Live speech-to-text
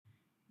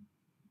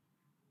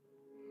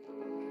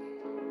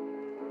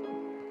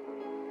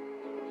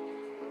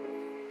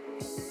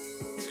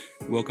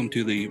Welcome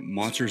to the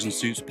Monsters and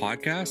Suits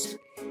podcast.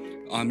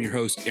 I'm your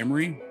host,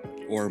 Emery,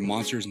 or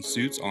Monsters and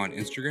Suits on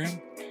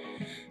Instagram.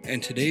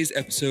 And today's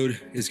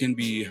episode is going to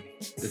be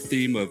the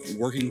theme of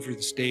working for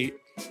the state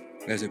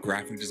as a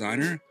graphic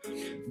designer.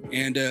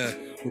 And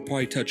we'll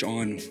probably touch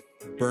on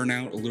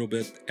burnout a little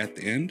bit at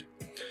the end.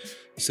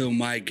 So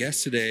my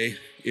guest today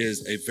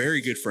is a very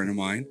good friend of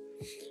mine,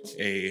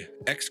 a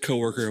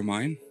ex-coworker of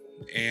mine,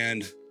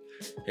 and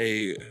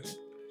a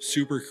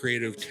super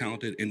creative,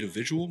 talented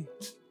individual.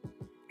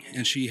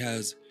 And she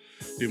has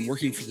been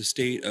working for the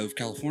state of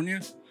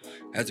California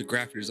as a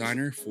graphic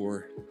designer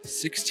for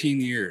 16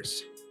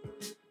 years.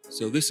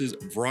 So this is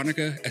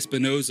Veronica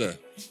Espinoza.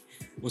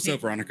 What's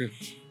up, Veronica?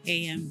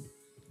 Hey,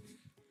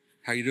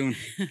 How you doing?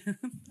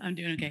 I'm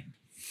doing okay.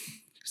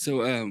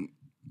 So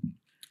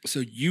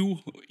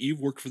you've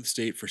worked for the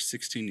state for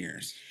 16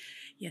 years.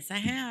 Yes, I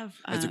have.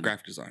 As a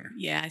graphic designer.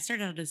 Yeah, I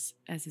started out as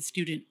a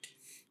student.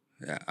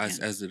 Yeah,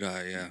 as did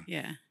I. Yeah.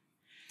 Yeah.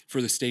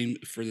 For the same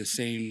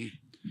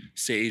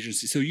state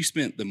agency. So you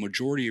spent the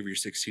majority of your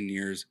 16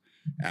 years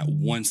at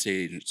one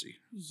state agency.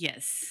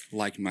 Yes.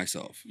 Like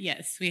myself.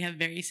 Yes, we have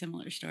very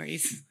similar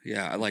stories.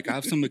 Yeah, I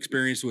have some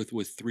experience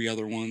with three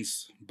other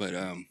ones, but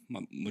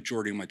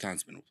majority of my time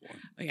spent with one.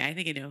 Oh, yeah, I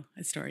think I know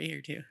a story or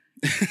two.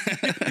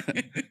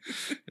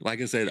 Like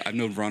I said, I've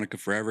known Veronica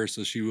forever,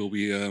 so she will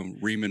be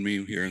reaming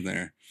me here and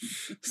there.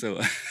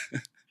 So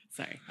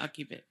Sorry, I'll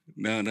keep it.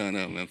 No,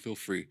 man, feel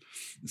free.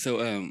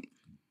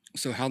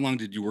 So how long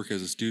did you work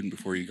as a student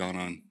before you got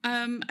on?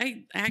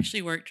 I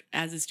actually worked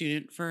as a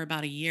student for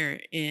about a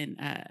year in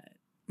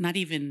not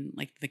even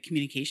like the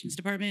communications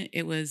department.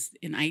 It was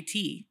in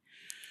IT,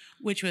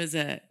 which was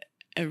a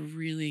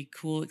really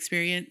cool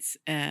experience,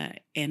 and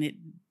it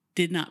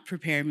did not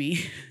prepare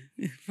me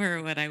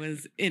for what I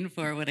was in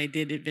for when I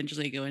did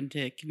eventually go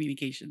into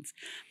communications.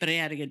 But I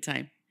had a good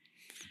time.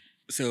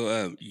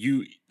 So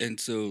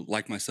so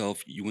like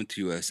myself, you went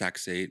to Sac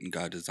State and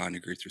got a design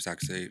degree through Sac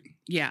State.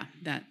 Yeah,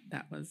 that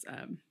was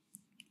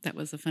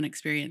a fun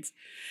experience.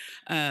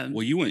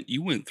 Well, you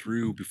went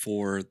through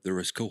before there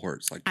was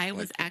cohorts. I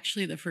was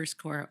actually the first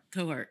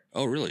cohort.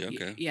 Oh, really?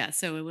 Okay. Yeah,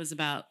 so it was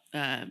about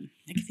I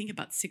think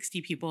about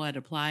 60 people had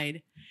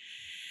applied,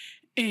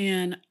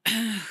 and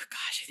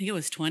gosh, I think it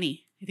was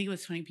 20. I think it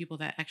was 20 people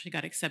that actually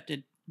got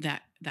accepted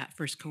that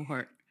first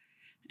cohort.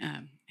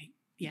 I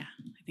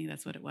think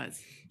that's what it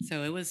was.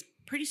 So it was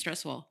pretty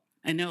stressful.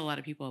 I know a lot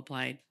of people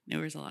applied. There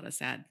was a lot of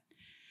sad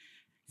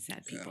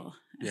people.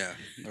 Yeah,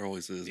 there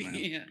always is, man.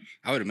 Yeah.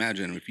 I would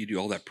imagine if you do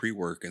all that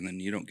pre-work and then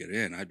you don't get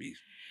in, I'd be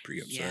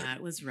pretty upset. Yeah,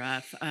 it was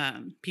rough.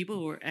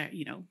 People were,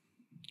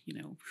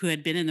 who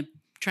had been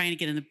trying to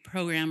get in the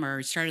program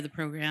or started the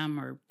program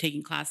or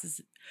taking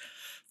classes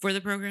for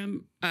the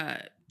program,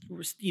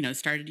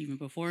 started even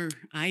before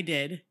I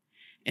did.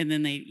 And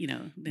then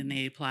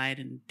they applied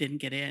and didn't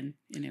get in.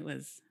 And it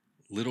was...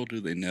 Little do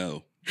they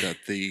know that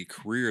the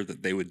career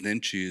that they would then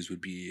choose would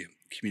be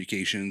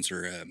communications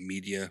or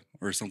media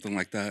or something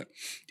like that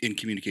in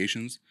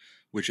communications,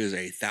 which is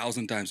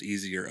 1,000 times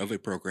easier of a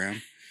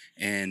program.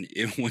 And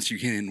once you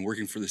get in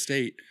working for the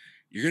state,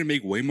 you're going to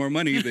make way more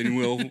money than you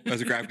will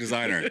as a graphic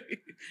designer.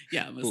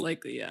 Yeah, most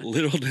likely, yeah.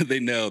 Little did they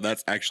know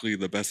that's actually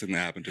the best thing that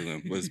happened to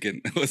them was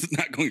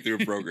not going through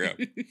a program.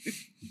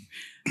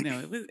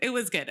 No, it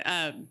was good.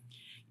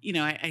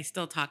 I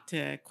still talk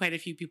to quite a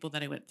few people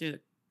that I went through the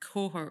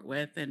cohort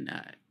with, and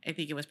I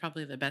think it was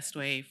probably the best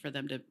way for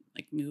them to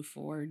move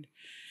forward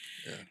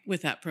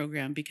with that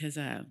program, because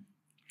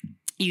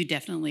you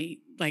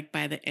definitely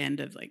by the end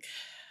of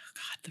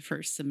the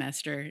first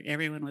semester,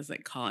 everyone was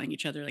calling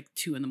each other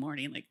 2 a.m.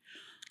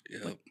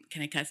 What,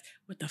 can I cuss?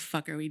 What the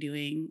fuck are we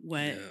doing?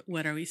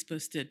 What are we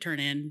supposed to turn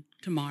in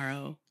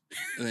tomorrow?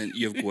 And then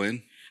you have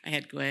Gwen. I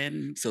had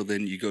Gwen. So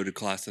then you go to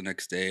class the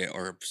next day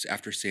or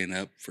after staying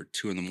up for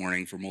 2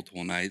 a.m. for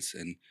multiple nights,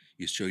 and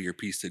you show your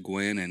piece to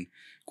Gwen, and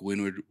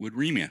Gwen would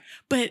ream you.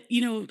 But,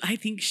 I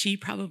think she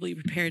probably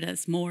prepared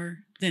us more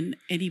than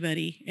any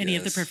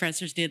of the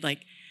professors did,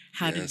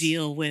 how to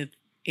deal with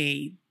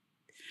a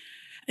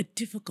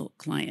difficult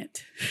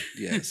client.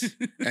 Yes.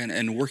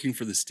 And working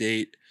for the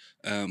state,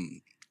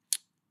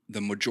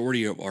 the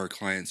majority of our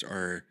clients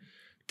are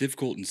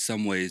difficult in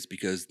some ways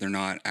because they're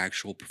not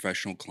actual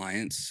professional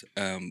clients,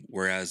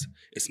 whereas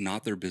it's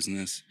not their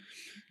business.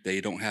 They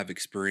don't have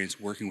experience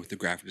working with the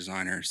graphic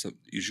designer. So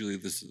usually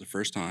this is the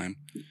first time,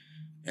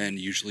 and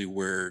usually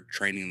we're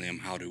training them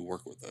how to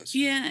work with us.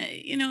 Yeah.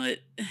 I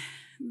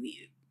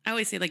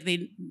always say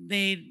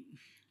they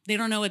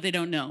don't know what they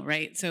don't know.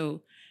 Right.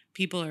 So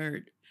people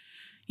are,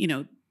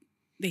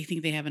 they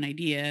think they have an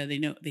idea.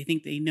 They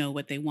think they know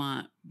what they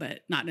want,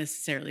 but not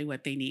necessarily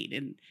what they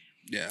need.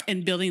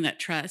 And building that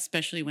trust,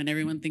 especially when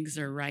everyone thinks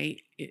they're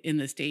right in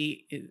the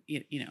state,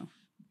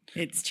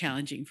 it's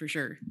challenging for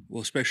sure.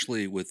 Well,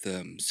 especially with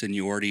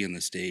seniority in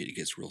the state, it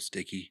gets real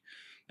sticky.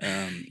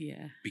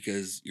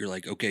 Because you're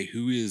okay,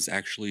 who is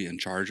actually in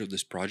charge of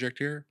this project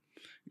here?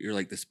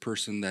 You're this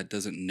person that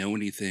doesn't know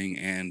anything,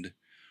 and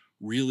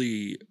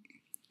really,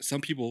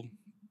 some people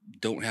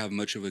don't have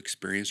much of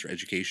experience or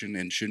education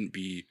and shouldn't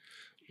be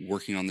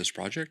working on this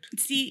project?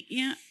 See,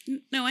 yeah,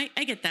 no,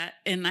 I get that.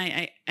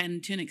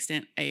 And to an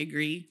extent, I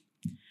agree.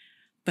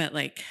 But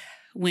like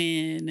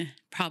when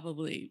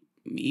probably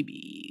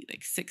maybe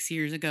like 6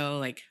 years ago,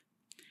 like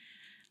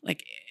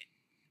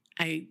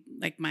I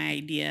like my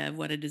idea of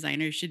what a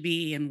designer should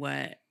be and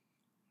what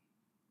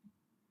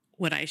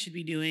I should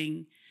be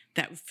doing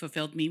that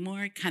fulfilled me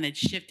more kind of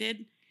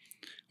shifted.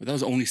 But that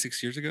was only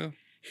 6 years ago?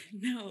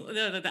 No,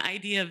 the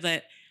idea of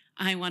that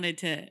I wanted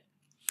to,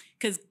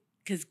 because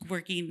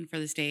working for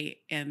the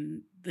state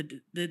and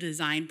the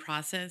design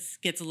process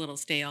gets a little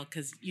stale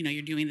because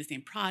you're doing the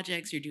same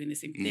projects, you're doing the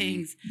same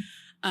things.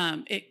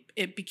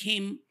 It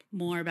became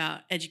more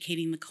about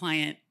educating the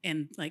client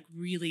and like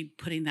really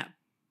putting that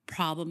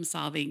problem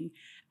solving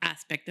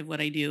aspect of what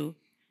I do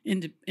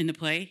into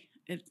play.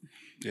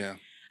 Yeah.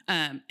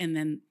 And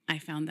then I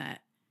found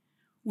that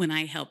when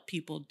I helped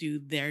people do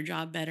their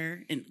job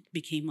better and it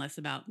became less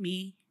about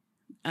me,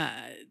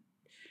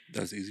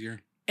 that's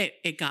easier.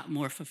 It got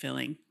more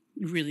fulfilling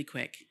really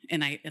quick.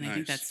 And I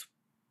Nice.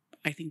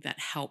 I think that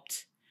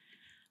helped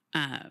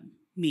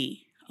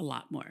me a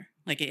lot more.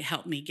 Like it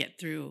helped me get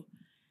through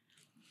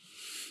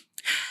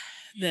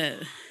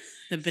the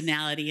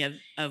banality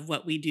of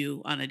what we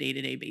do on a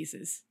day-to-day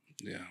basis.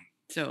 Yeah.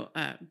 So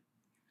I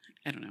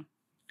don't know.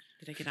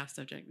 Did I get off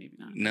subject? Maybe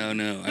not.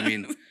 No. I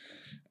mean,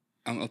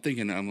 I'm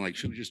thinking, I'm like,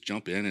 should we just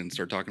jump in and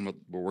start talking about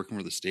we're working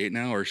for the state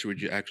now, or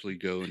should we actually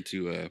go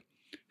into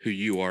who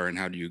you are and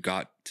how you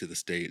got to the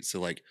state? So,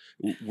 like,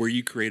 were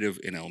you creative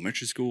in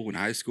elementary school, in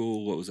high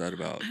school? What was that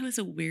about? I was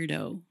a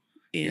weirdo.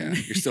 Yeah,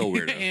 you're still a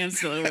weirdo. I am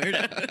still a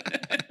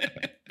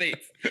weirdo.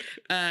 Thanks.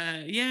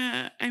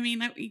 Yeah, I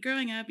mean,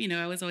 growing up,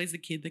 I was always the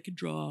kid that could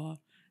draw,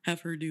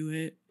 have her do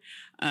it.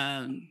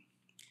 I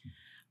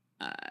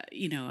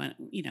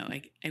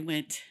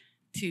went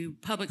to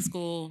public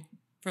school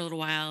for a little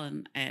while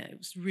and I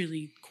was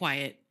really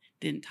quiet,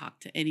 didn't talk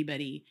to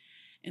anybody.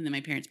 And then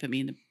my parents put me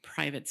into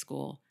private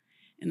school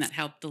and that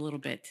helped a little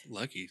bit.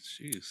 Lucky,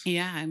 jeez.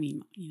 Yeah, I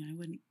mean,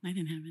 I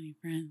didn't have any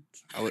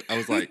friends. I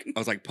was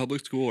like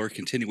public school or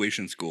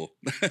continuation school.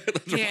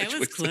 Yeah, it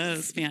was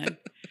close, man.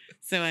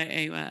 So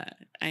I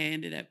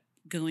ended up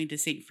going to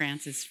St.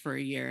 Francis for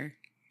a year.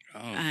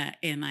 Oh.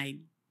 And I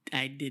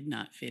did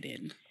not fit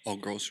in. All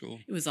girls school?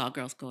 It was all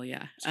girls school,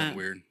 yeah. It's kind of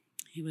weird.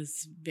 It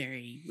was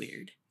very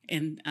weird.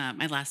 And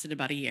I lasted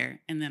about a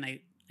year. And then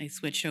I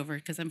switched over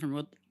because I'm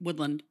from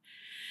Woodland.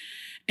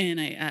 And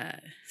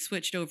I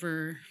switched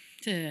over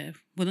to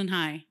Woodland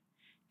High.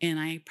 And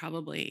I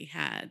probably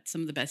had some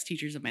of the best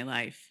teachers of my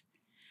life.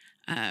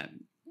 I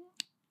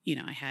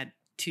had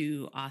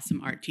two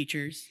awesome art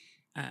teachers,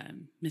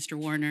 Mr.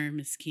 Warner,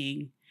 Miss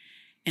King.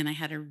 And I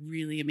had a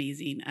really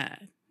amazing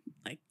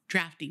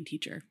drafting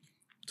teacher.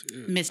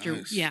 Dude, Mr.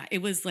 Nice. Yeah,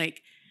 it was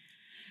like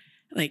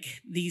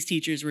these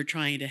teachers were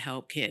trying to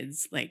help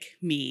kids like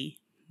me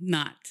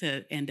not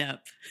to end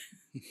up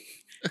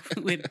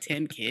with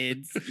 10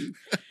 kids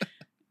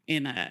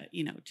and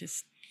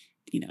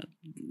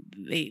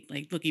they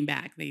like looking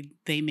back, they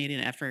made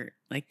an effort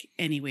like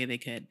any way they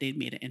could. They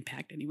made an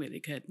impact any way they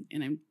could.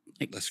 And I'm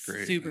like That's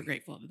great, super man.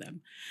 grateful to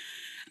them.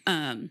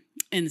 And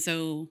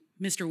so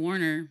Mr.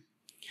 Warner,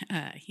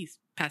 he's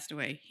passed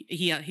away.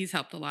 He's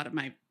helped a lot of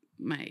my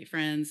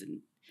friends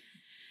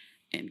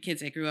and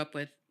kids I grew up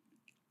with.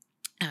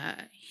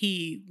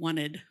 He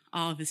wanted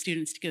all of his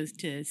students to go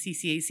to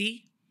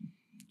CCAC.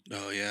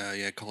 Oh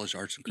yeah, College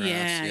Arts and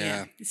Crafts.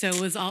 Yeah. So it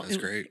was all That's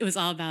great. It was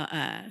all about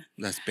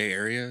That's Bay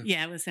Area.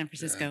 yeah, it was San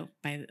Francisco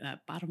by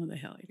the bottom of the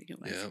hill, I think it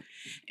was. Yeah.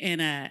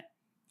 And I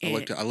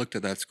looked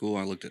at that school.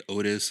 I looked at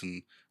Otis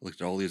and I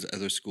looked at all these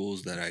other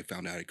schools that I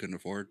found out I couldn't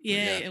afford. But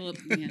yeah.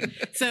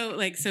 So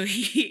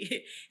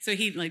he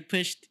like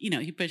pushed,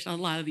 he pushed a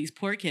lot of these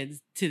poor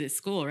kids to this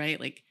school, right?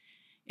 Like,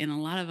 and a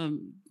lot of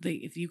them,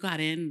 if you got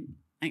in,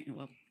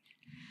 you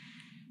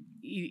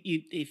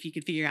if you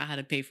could figure out how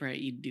to pay for it,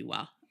 you'd do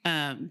well.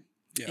 Yeah,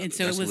 and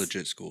so that's it was a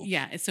legit school.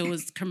 Yeah, so it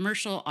was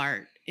commercial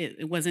art.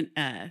 It wasn't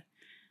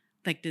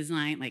like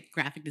design, like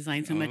graphic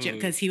design so much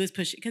because he was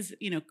pushing because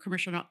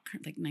commercial art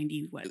like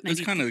 90 what? It's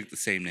kind of like the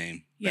same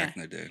name back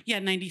in the day. Yeah,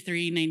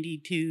 93,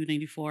 92,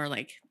 94.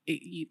 Like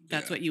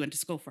that's what you went to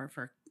school for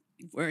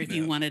or if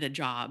you wanted a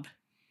job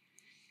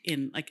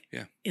in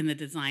in the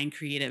design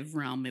creative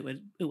realm, it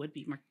would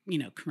be more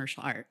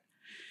commercial art.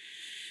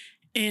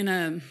 And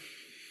I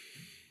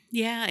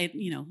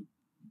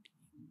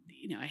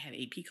had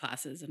AP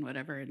classes and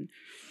whatever, and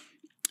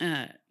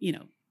I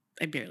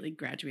barely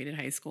graduated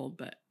high school,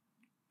 but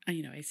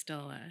I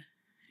still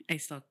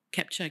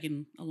kept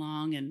chugging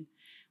along and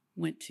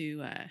went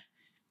to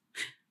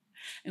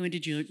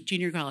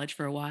junior college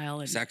for a while.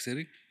 And Sac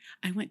City?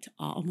 I went to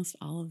almost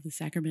all of the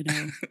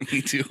Sacramento.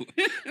 Me too,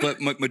 but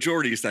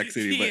majority is Sac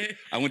City. Yeah. But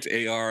I went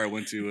to AR. I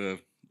went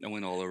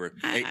all over.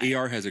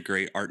 AR has a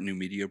great art new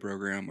media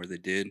program, where they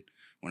did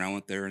when I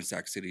went there in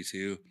Sac City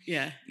too.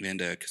 Yeah.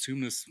 And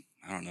Casumas,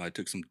 I don't know. I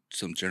took some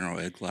general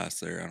ed class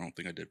there. I don't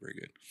think I did very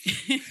good.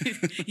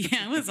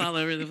 Yeah, I was all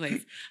over the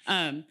place.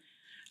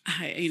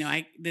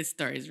 This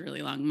story is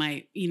really long.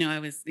 I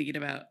was thinking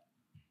about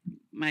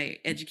my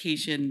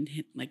education,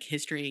 like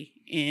history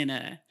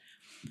and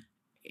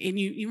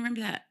you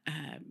remember that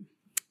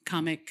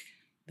comic,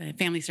 The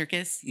Family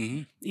Circus?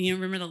 Mm-hmm. You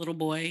remember the little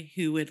boy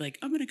who would like,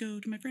 I'm going to go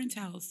to my friend's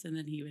house. And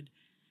then he would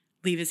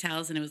leave his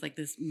house and it was like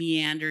this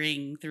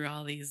meandering through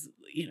all these,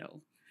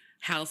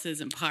 houses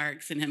and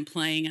parks and him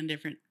playing on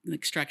different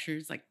like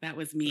structures. Like that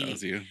was me That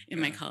was you. in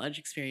my college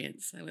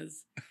experience. I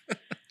was,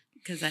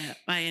 because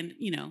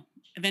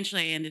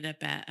eventually I ended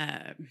up at,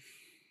 I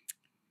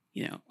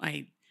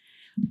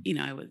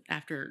was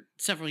after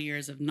several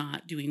years of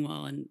not doing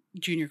well in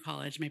junior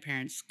college, my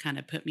parents kind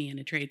of put me in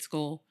a trade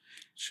school.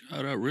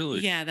 Shout out, really?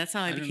 Yeah, that's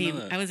how I didn't became.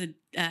 know that. I was a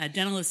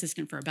dental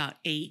assistant for about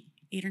 8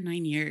 or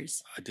 9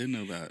 years. I didn't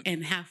know that.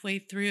 And halfway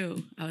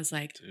through, I was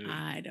like, Dude.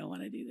 I don't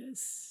want to do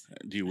this.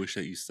 Do you wish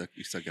that you stuck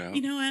it out?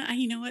 You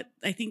know what?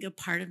 I think a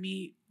part of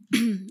me,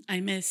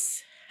 I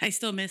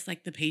still miss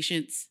like the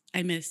patience.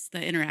 I miss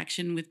the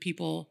interaction with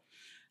people.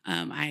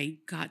 I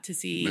got to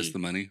see. Miss the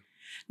money?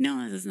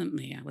 No, it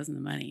wasn't. Yeah, it wasn't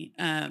the money.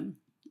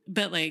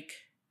 But like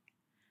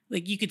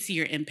you could see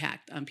your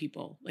impact on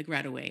people like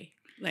right away.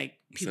 Like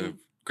people. So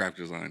graphic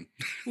design.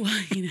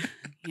 Well,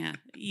 yeah.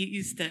 You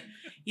used to,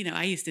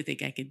 I used to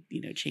think I could,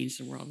 change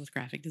the world with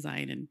graphic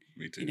design and,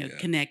 Me too,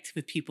 connect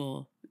with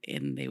people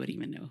and they would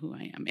even know who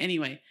I am.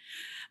 Anyway,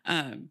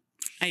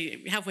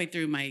 I halfway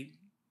through my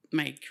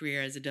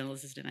career as a dental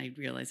assistant, I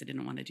realized I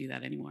didn't want to do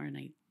that anymore. And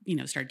I,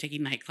 started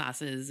taking night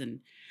classes and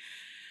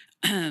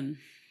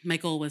my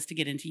goal was to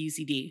get into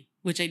UCD,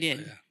 which I did.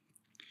 Oh, yeah.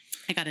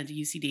 I got into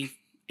UCD.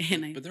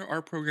 But their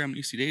art program at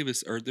UC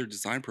Davis, or their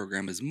design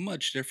program, is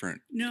much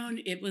different. No,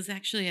 it was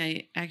actually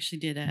I actually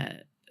did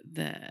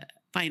the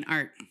fine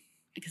art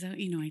because their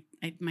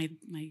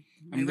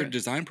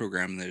design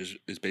program is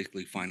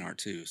basically fine art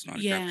too. It's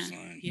not graphic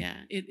design. Yeah,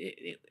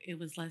 it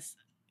was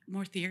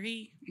more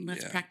theory,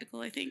 less practical.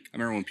 I think. I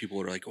remember when people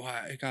were like, "Well,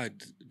 I got a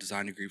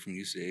design degree from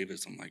UC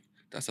Davis." I'm like,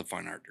 "That's a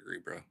fine art degree,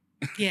 bro."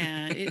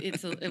 Yeah, it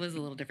was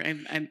a little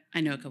different. I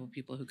know a couple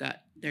people who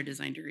got their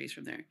design degrees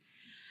from there.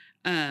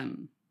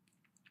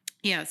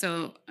 Yeah,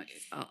 so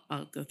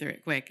I'll go through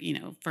it quick.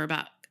 For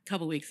about a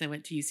couple weeks, I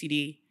went to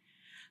UCD,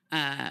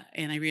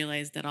 and I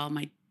realized that all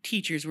my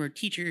teachers were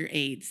teachers'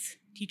 aides.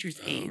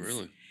 Oh,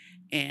 really?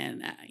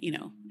 And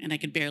and I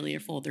could barely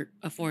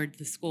afford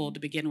the school to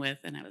begin with,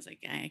 and I was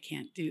like, I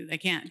can't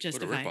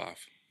justify. What a ripoff.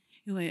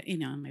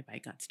 And my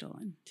bike got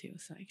stolen too,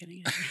 so I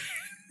couldn't get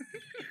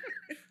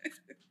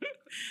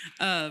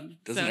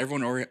it. Doesn't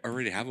everyone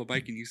already have a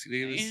bike in UC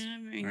Davis? Yeah,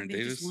 they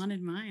Davis? Just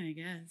wanted mine, I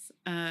guess.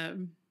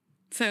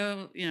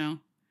 So,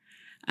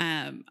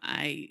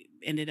 I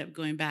ended up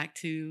going back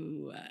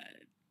to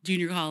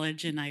junior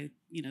college and I,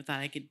 thought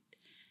I could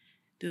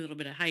do a little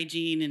bit of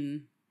hygiene.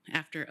 And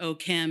after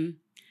OChem,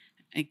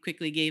 I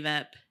quickly gave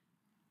up.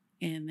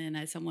 And then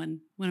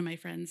one of my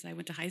friends I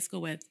went to high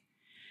school with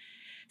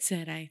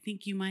said, I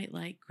think you might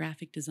like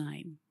graphic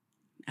design.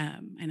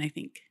 And I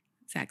think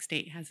Sac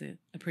State has a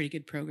pretty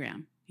good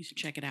program. You should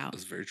check it out.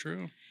 That's very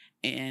true.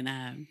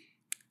 And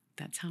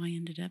that's how I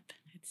ended up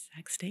at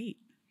Sac State.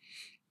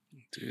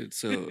 Dude,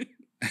 so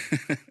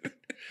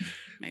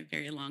my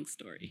very long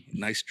story.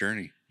 Nice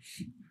journey.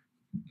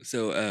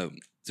 So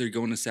you're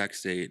going to Sac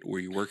State. Were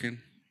you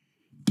working?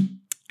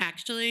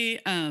 Actually,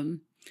 I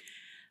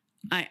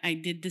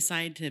did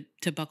decide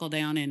to buckle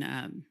down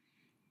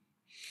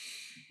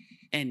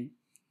and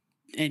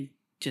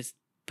just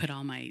put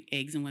all my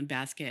eggs in one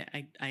basket.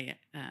 I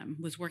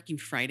was working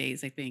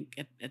Fridays, I think,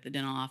 at the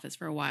dental office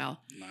for a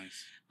while.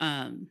 Nice.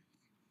 And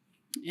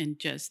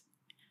just,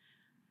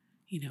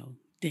 I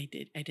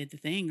did the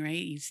thing, right?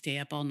 You stay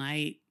up all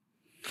night.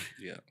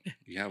 Yeah.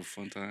 You have a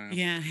fun time.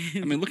 Yeah. I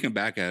mean, looking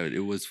back at it,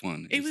 it was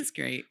fun. It was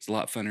great. It's a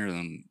lot funner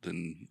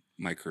than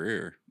my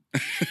career.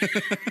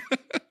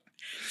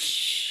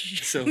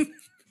 So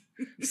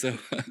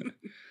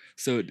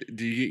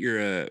did you get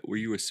your, were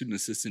you a student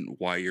assistant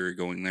while you were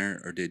going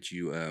there, or did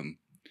you,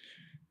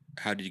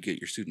 how did you get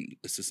your student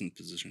assistant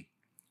position?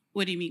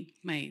 What do you mean,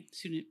 my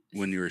student?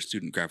 When you were a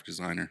student graphic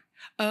designer.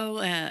 Oh,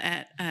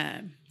 I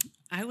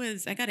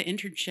got an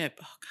internship.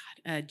 Oh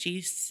God,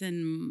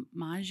 Jason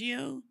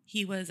Maggio.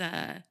 He had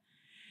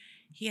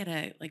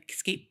a like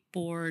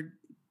skateboard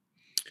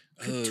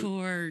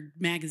couture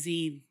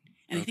magazine,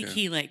 and I think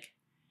he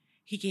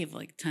gave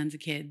like tons of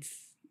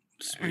kids.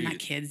 Sweet. Or not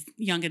kids,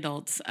 young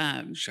adults.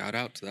 Shout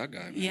out to that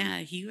guy, man. Yeah,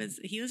 he was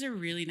a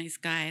really nice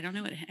guy. I don't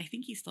know I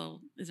think he still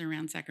is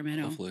around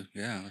Sacramento. Hopefully,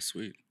 yeah, that's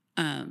sweet.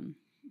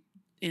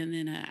 And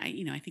then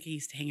I think I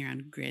used to hang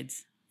around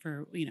Grids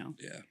for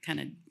kind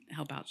of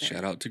help out there.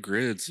 Shout out to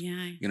Grids.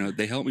 Yeah,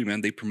 they help me,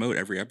 man. They promote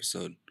every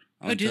episode.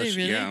 Do they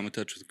really? Yeah, I'm in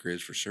touch with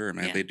Grids for sure,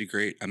 man. Yeah. They do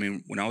great. I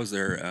mean, when I was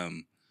there,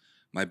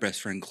 my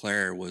best friend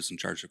Claire was in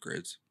charge of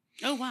Grids.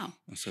 Oh, wow.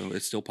 So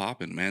it's still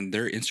popping, man.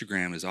 Their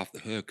Instagram is off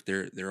the hook.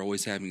 They're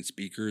always having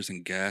speakers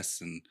and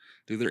guests, and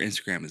dude, their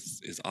Instagram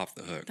is off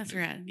the hook. That's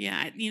rad.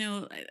 Yeah,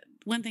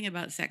 one thing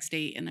about Sac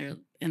State and their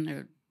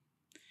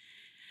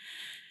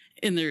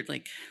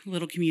like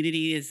little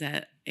community is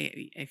that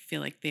I feel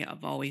like they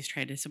have always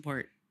tried to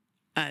support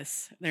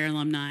us, their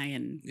alumni,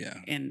 and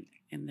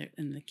and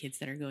the kids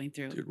that are going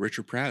through. Dude,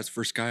 Richard Pratt's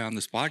first guy on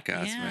this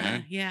podcast,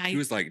 man. Yeah. He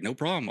was like, no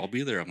problem. I'll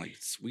be there. I'm like,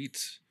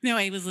 sweet. No,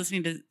 I was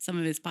listening to some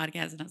of his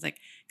podcasts and I was like,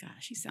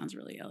 gosh, he sounds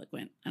really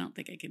eloquent. I don't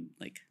think I can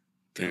like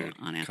go Dude,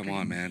 on after come him.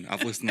 on, man.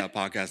 I've listened to that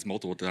podcast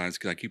multiple times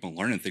because I keep on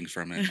learning things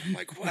from it. I'm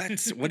like, what?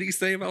 What do you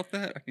say about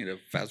that? I need to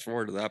fast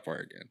forward to that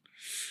part again.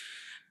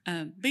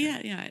 But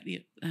I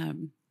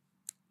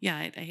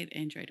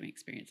enjoyed my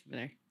experience over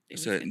there.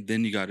 So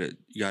then you got an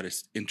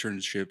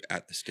internship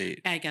at the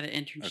state. I got an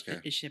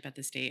internship at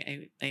the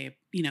state. I A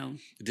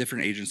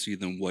different agency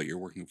than what you're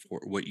working for,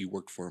 what you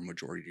worked for a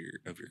majority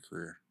of your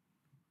career.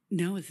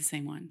 No, it's the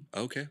same one.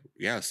 Okay.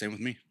 Yeah, same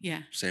with me.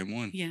 Yeah. Same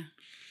one. Yeah.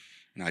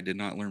 And I did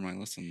not learn my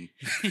lesson.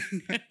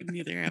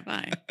 Neither have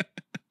I.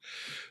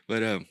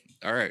 But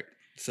all right.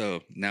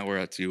 So now we're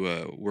at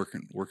to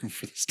working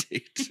for the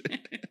state.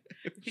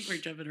 I think we're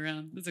jumping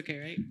around. It's okay,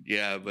 right?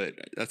 Yeah, but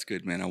that's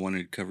good, man. I wanted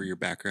to cover your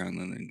background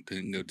and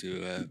then go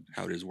to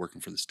how it is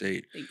working for the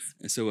state. Thanks.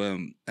 And so,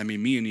 I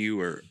mean, me and you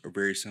are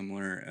very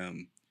similar.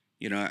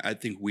 I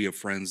think we have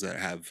friends that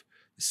have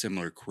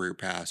similar career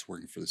paths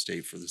working for the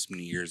state for this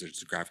many years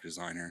as a graphic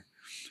designer.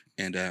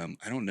 And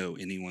I don't know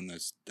anyone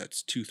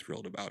that's too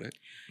thrilled about it.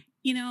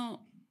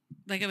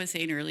 Like I was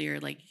saying earlier,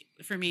 like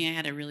for me, I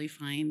had to really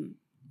find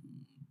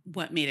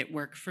what made it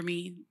work for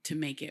me to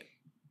make it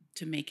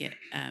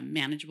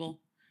manageable.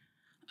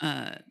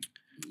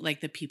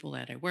 Like the people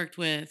that I worked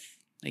with,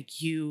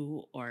 like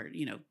you, or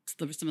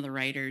some of the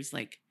writers,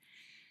 like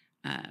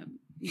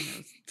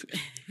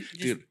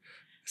dude.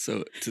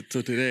 So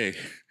today,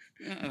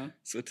 uh-oh.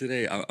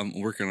 today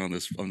I'm working on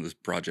this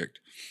project,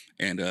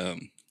 and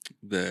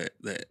the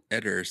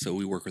editor. So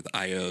we work with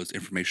IOs,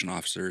 information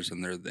officers,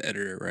 and they're the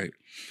editor, right?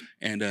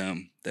 And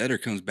the editor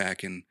comes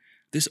back, and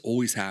this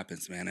always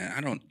happens, man. And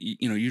I don't,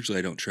 usually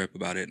I don't trip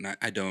about it, and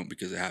I don't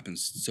because it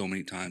happens so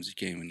many times.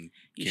 You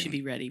should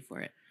be ready for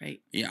it, right?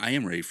 Yeah, I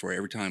am ready for it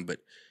every time, but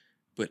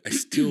I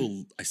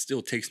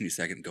still takes me a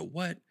second to go,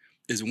 what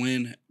is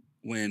when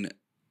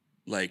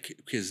like,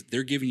 because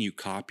they're giving you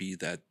copy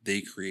that they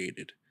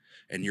created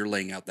and you're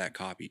laying out that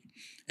copy.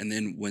 And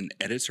then when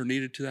edits are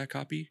needed to that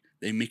copy,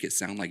 they make it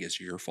sound like it's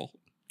your fault.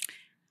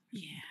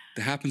 Yeah.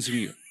 That happens to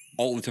me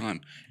all the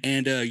time.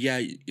 And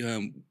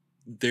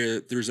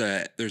there's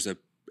a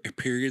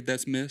period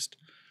that's missed.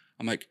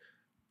 I'm like,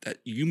 that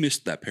you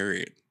missed that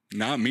period,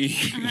 not me.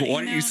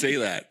 Why don't you say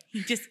that?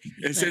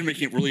 Instead of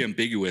making it really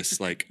ambiguous,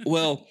 like,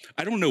 well,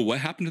 I don't know what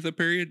happened to the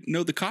period.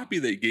 No, the copy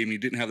that you gave me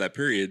didn't have that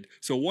period.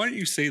 So why don't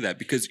you say that?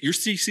 Because you're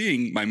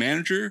CCing my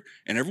manager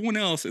and everyone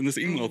else in this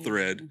email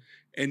thread,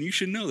 and you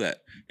should know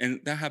that.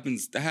 And that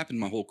happened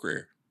my whole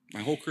career.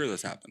 My whole career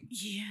that's happened.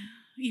 Yeah.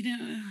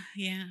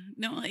 Yeah.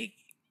 No, like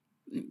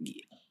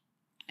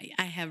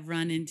I have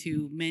run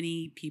into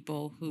many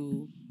people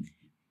who,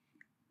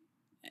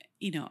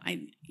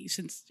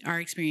 since our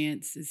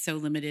experience is so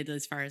limited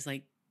as far as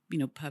like,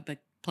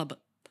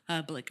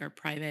 public or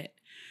private,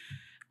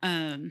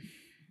 I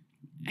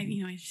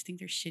just think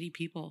they're shitty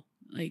people.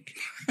 Like,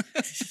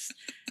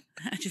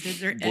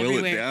 they're Boil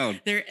everywhere. It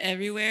down. They're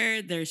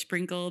everywhere. They're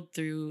sprinkled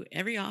through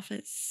every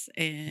office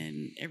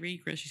and every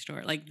grocery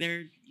store. Like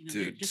they're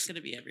just going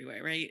to be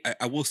everywhere, right?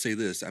 I will say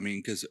this. I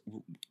mean, because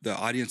the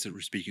audience that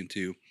we're speaking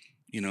to,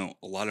 a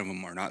lot of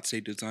them are not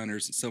state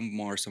designers. Some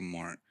are, some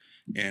aren't.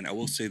 And I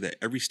will say that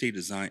every state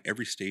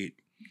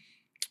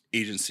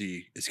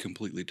agency is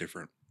completely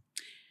different.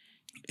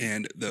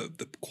 And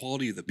the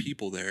quality of the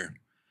people there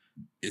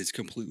is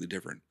completely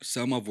different.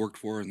 Some I've worked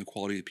for and the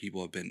quality of the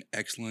people have been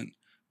excellent,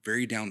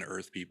 very down to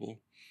earth people.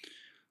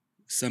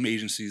 Some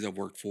agencies I've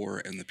worked for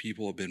and the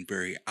people have been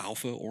very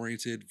alpha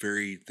oriented,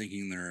 very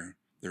thinking they're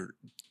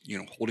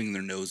holding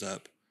their nose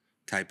up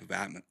type of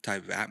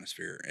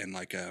atmosphere. And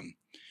like,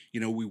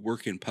 we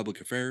work in public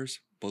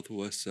affairs, both of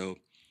us.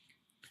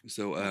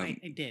 So I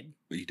did.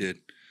 You did.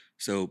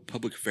 So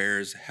public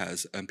affairs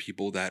has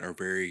people that are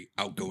very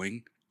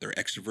outgoing, they're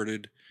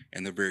extroverted,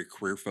 and they're very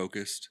career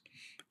focused,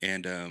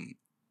 and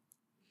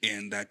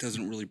that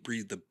doesn't really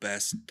breed the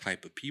best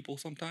type of people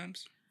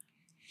sometimes.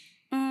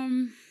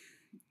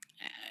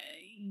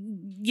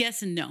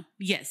 Yes and no.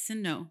 Yes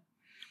and no.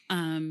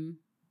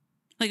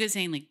 Like I was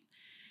saying, like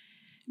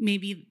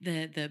maybe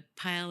the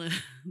piles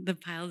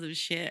of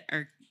shit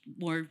are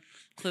more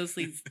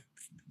closely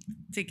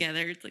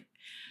together. It's like,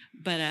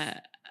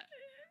 but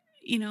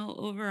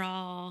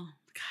overall,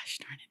 gosh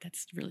darn it,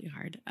 that's really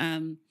hard.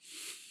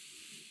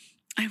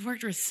 I've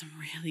worked with some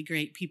really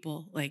great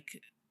people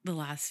like the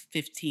last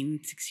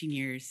 15, 16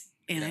 years.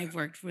 And I've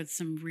worked with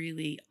some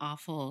really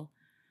awful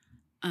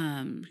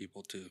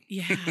people too.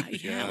 Yeah.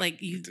 Yeah,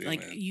 like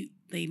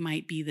they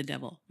might be the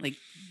devil. Like,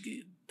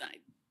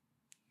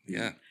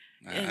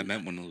 I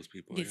met one of those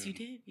people. Yes, yeah. you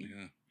did.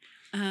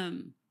 Yeah.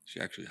 She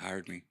actually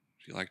hired me.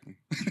 She liked me.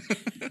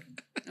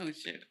 Oh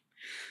shit.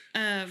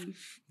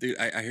 Dude,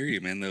 I hear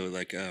you, man. Though,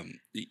 like,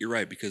 you're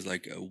right because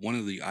like one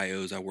of the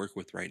IOs I work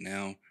with right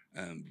now,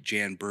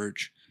 Jan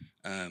Birch,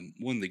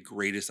 one of the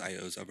greatest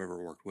IOs I've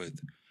ever worked with.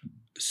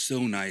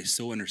 So nice,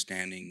 so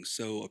understanding,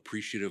 so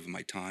appreciative of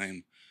my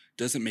time.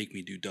 Doesn't make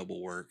me do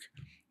double work.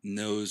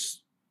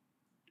 Knows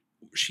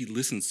she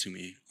listens to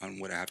me on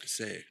what I have to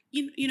say.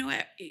 You know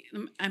what?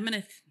 I'm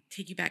going to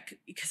take you back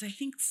because I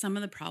think some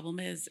of the problem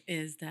is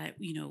that,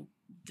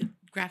 the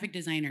graphic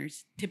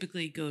designers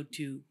typically go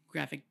to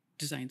graphic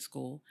design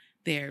school.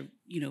 They're,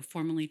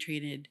 formally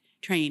trained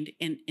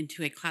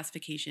into a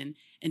classification,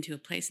 into a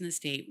place in the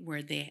state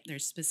where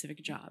there's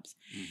specific jobs.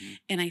 Mm-hmm.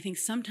 And I think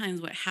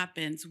sometimes what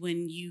happens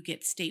when you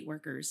get state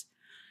workers,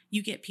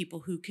 you get people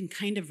who can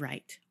kind of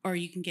write, or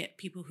you can get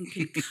people who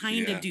can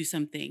kind Yeah. of do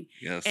something.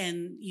 Yes.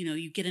 And,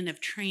 you get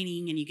enough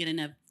training and you get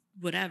enough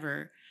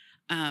whatever.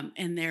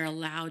 And they're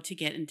allowed to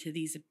get into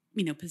these,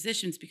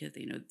 positions because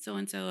they know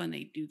so-and-so and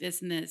they do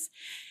this and this.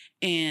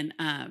 And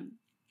I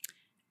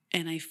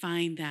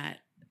find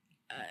that,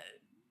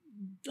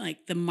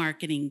 like the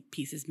marketing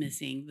piece is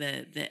missing,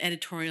 the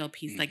editorial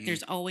piece, like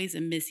there's always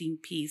a missing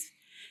piece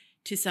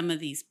to some of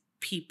these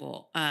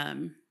people.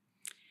 And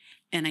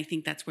I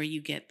think that's where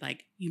you get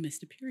like, you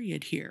missed a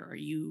period here, or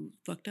you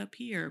fucked up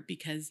here,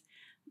 because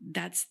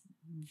that's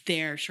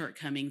their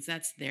shortcomings,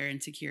 that's their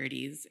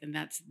insecurities, and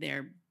that's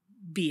their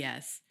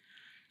BS.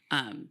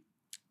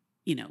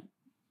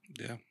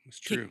 Yeah, that's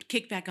true.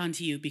 Kick back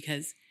onto you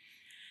because,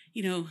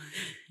 you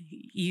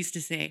used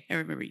to say, I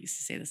remember you used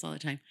to say this all the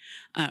time.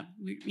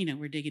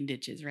 We're digging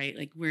ditches, right?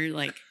 Like we're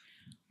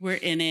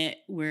in it.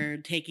 We're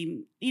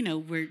taking,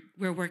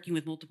 we're working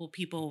with multiple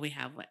people. We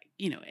have like,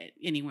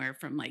 anywhere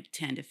from like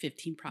 10 to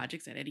 15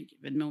 projects at any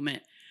given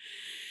moment.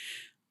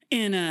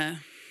 And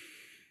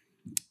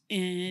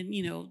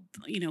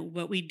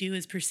what we do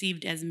is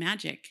perceived as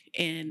magic,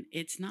 and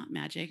it's not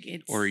magic.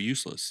 It's Or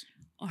useless.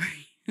 Or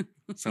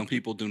some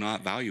people do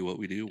not value what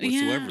we do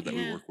whatsoever that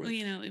we work with.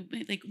 Well,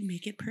 like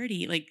make it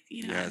pretty. Like,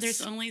 Yes.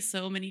 There's only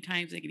so many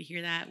times I could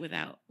hear that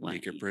without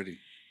Make it pretty.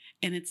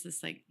 And it's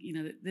just like,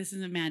 this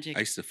isn't magic.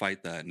 I used to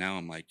fight that. Now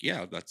I'm like,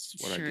 yeah, that's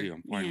what Sure. I do.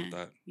 I'm fine with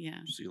that. Yeah.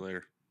 See you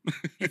later.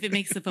 If it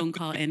makes the phone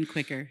call end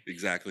quicker.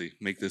 Exactly.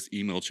 Make this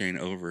email chain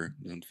over,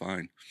 then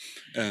fine.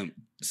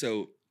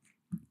 So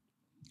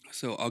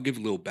I'll give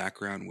a little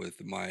background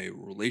with my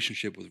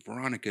relationship with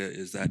Veronica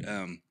is that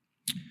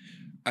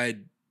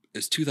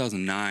it's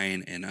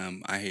 2009, and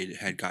I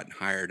had gotten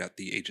hired at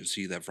the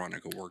agency that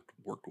Veronica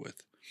worked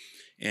with.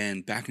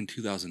 And back in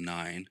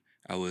 2009,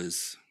 I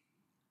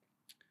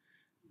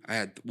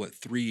had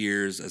 3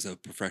 years as a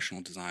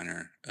professional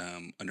designer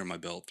under my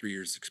belt, 3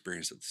 years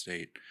experience at the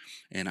state,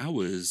 and I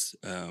because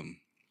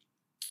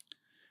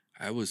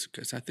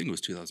I think it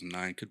was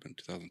 2009, could have been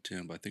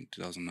 2010, but I think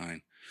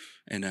 2009,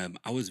 and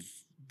I was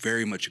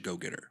very much a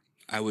go-getter.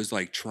 I was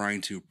like trying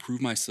to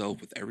prove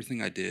myself with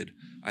everything I did.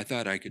 I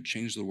thought I could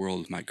change the world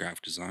with my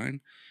graphic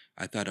design.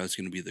 I thought I was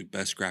going to be the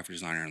best graphic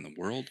designer in the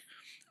world.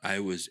 I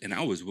was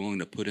willing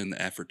to put in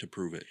the effort to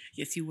prove it.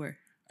 Yes, you were.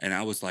 And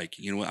I was like,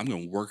 you know what? I'm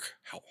going to work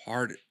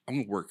hard. I'm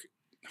going to work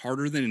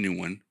harder than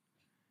anyone,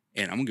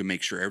 and I'm going to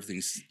make sure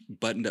everything's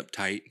buttoned up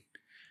tight.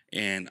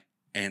 And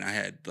I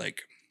had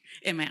like,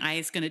 and my eye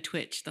is going to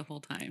twitch the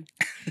whole time.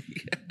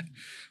 Yeah.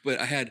 But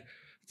I had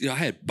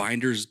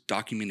binders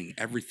documenting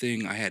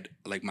everything. I had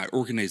like, my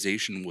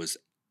organization was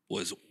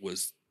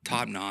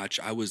top notch.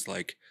 I was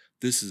like,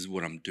 this is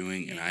what I'm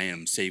doing, and I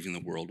am saving the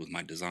world with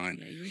my design.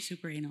 Yeah, you were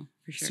super anal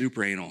for sure.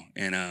 Super anal.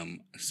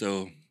 And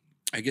so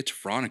I get to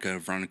Veronica,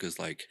 and Veronica's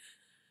like,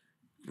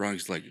 bro,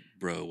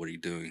 what are you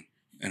doing?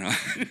 And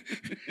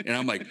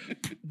I'm like,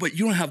 but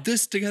you don't have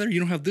this together. You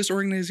don't have this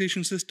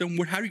organization system.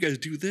 How do you guys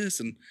do this?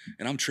 And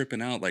I'm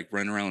tripping out, like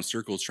running around in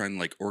circles, trying to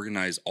like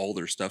organize all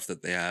their stuff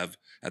that they have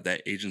at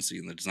that agency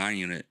in the design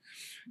unit.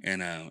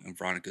 And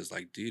Veronica's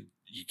like, dude,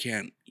 you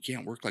can't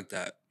work like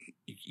that.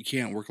 You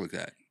can't work like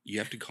that. You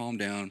have to calm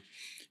down.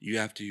 You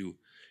have to.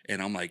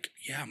 And I'm like,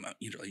 yeah,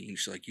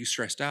 she's like, you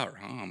stressed out,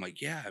 huh? I'm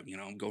like, yeah,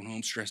 I'm going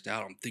home stressed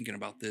out. I'm thinking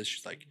about this.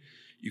 She's like,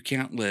 you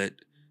can't let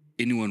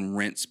anyone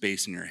rent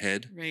space in your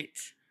head. Right.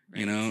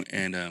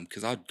 And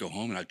because I'd go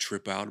home and I'd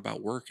trip out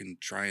about work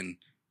and try and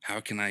how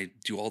can I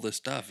do all this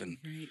stuff? And,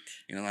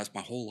 that's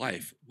my whole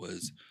life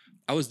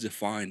I was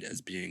defined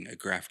as being a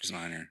graphic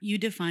designer. You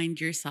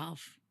defined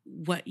yourself,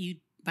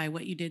 by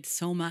what you did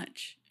so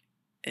much.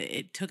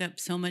 It took up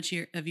so much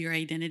of your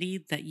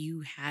identity that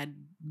you had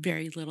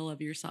very little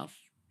of yourself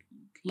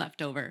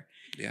left over.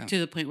 Yeah. To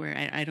the point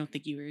where I don't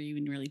think you were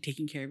even really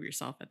taking care of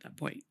yourself at that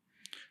point.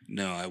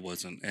 No, I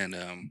wasn't. And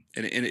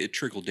it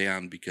trickled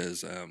down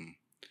because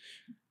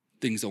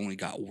things only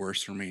got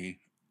worse for me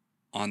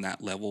on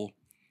that level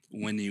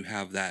when you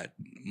have that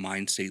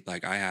mind state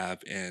like I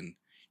have, and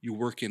you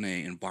work in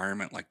an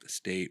environment like the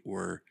state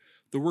where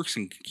the works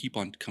can keep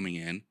on coming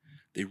in.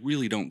 They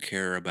really don't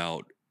care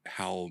about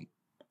how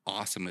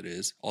awesome it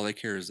is. All they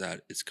care is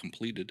that it's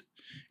completed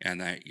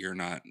and that you're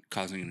not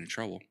causing any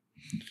trouble.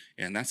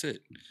 And that's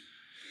it.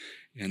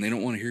 And they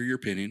don't want to hear your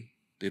opinion.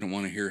 They don't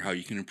want to hear how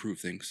you can improve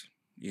things.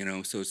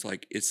 So it's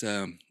like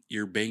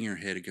you're banging your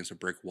head against a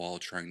brick wall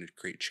trying to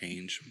create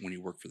change when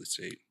you work for the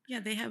state. Yeah,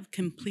 they have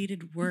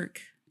completed work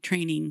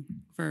training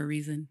for a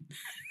reason.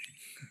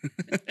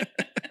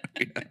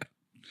 Yeah.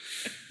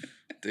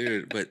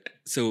 Dude, but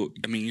so,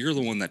 you're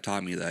the one that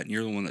taught me that, and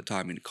you're the one that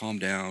taught me to calm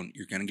down.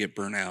 You're going to get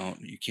burnt out.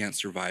 You can't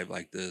survive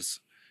like this.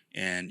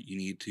 and you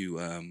need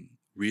to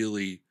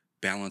really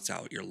balance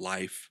out your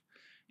life.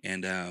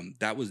 And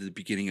that was the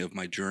beginning of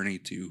my journey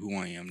to who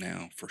I am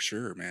now, for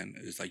sure, man.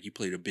 It's like you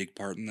played a big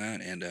part in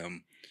that.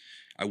 And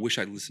I wish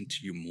I'd listened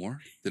to you more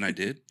than I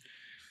did,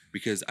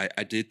 because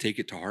I did take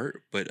it to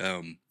heart. But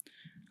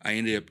I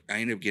ended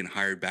up getting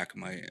hired back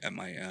at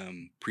my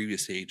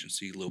previous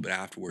agency a little bit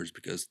afterwards,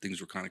 because things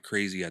were kind of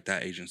crazy at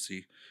that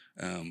agency.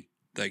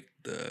 Like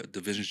the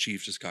division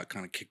chief just got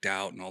kind of kicked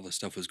out, and all this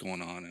stuff was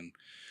going on,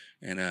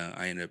 and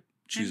I ended up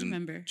choosing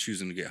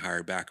to get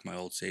hired back at my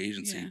old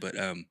agency. Yeah. But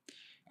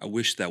I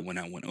wish that when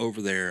I went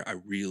over there, I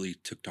really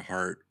took to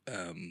heart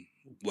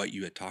what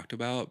you had talked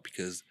about,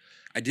 because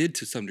I did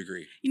to some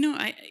degree. You know,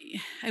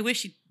 I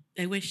wish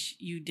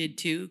you did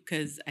too,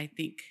 because I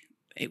think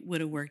it would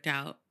have worked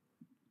out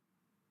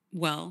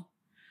well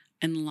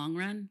in the long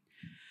run.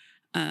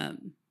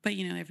 But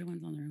you know,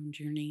 everyone's on their own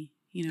journey.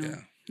 You know,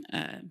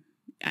 that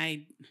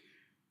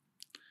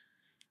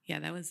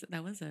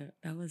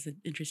was an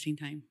interesting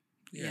time.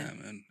 Yeah,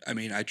 man. I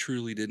mean, I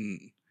truly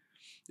didn't.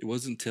 It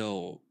wasn't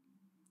until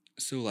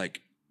one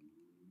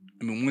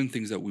of the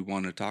things that we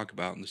want to talk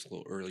about, and this is a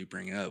little early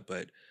bring up,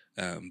 but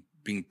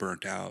being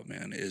burnt out,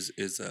 man, is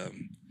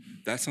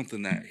that's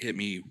something that hit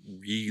me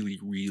really,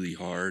 really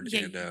hard.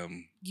 Yeah,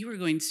 and you were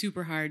going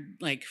super hard,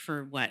 like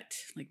for what,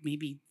 like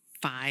maybe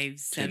 5,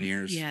 7 10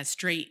 years, yeah,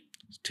 straight.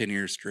 10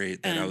 years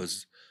straight that I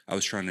was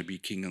trying to be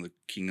king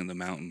of the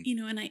mountain. You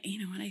know, and I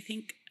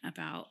think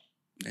about.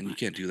 And you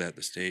can't do that at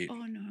the state.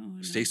 Oh no,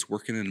 the state's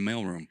working in the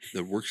mailroom.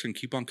 The work's gonna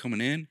keep on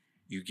coming in.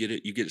 You get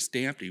it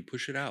stamped, and you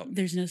push it out.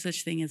 There's no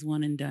such thing as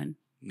one and done.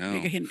 No.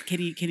 Like, can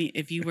you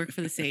if you work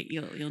for the state,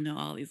 you'll know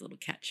all these little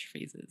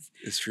catchphrases.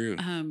 It's true.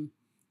 Oh man,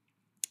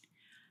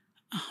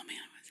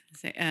 what was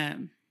I gonna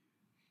say?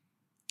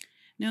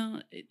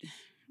 No.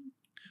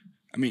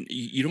 I mean,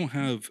 you don't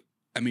have.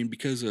 I mean,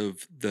 because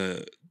of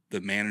the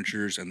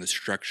managers and the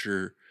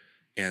structure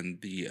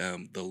and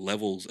the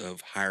levels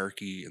of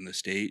hierarchy in the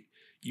state,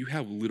 you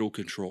have little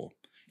control.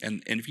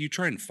 And if you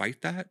try and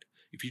fight that,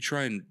 if you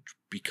try and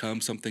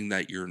become something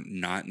that you're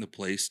not in the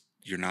place,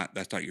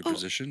 that's not your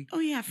position.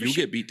 Oh yeah, you'll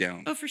get beat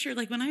down. Oh, for sure.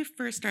 Like when I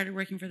first started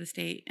working for the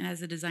state and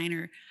as a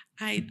designer,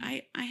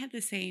 I had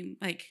the same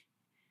like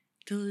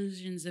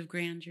delusions of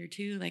grandeur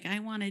too. Like I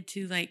wanted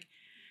to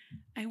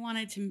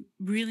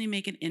really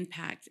make an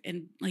impact.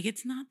 And like,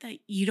 it's not that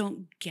you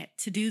don't get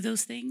to do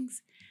those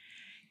things.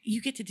 You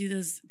get to do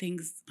those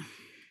things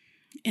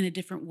in a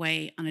different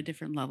way, on a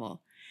different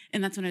level.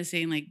 And that's what I was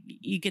saying. Like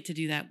you get to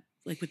do that,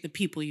 like with the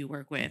people you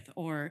work with,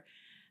 or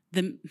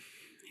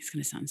it's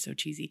going to sound so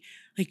cheesy,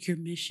 like your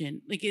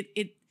mission, like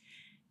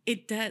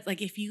it does.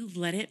 Like if you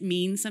let it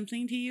mean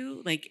something to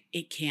you, like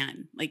it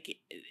can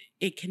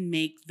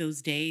make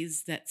those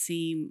days that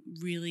seem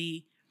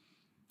really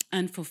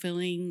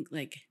unfulfilling,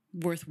 like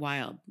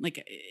worthwhile.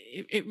 Like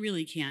it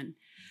really can.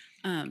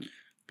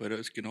 But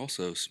it can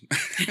also.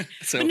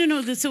 So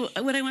no. So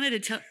what I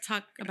wanted to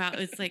talk about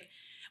is like,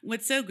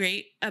 what's so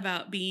great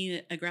about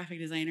being a graphic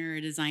designer or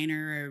a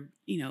designer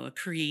or, a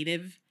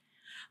creative,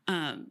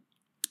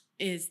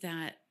 is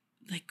that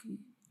like,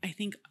 I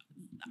think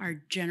our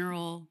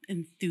general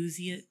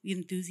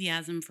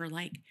enthusiasm for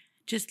like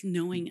just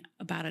knowing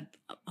about a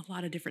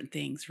lot of different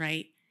things.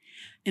 Right.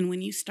 And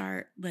when you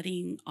start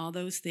letting all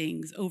those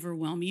things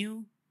overwhelm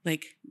you,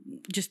 like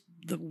just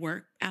the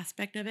work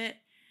aspect of it,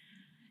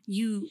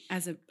 you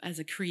as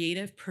a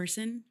creative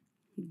person,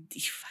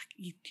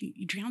 you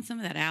drown some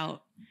of that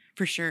out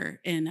for sure.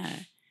 And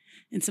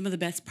some of the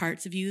best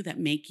parts of you that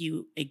make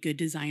you a good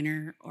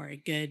designer or a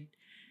good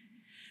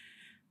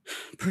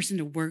person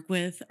to work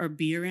with or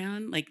be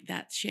around, like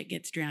that shit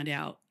gets drowned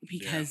out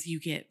because you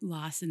get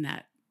lost in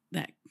that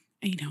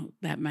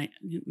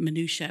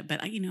minutia.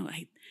 But I know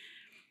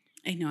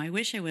I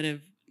wish I would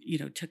have,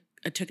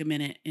 took a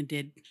minute and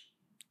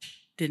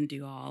didn't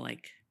do all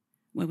like,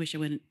 I wish I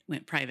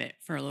went private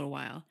for a little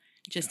while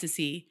just to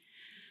see.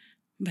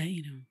 But,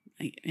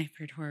 I've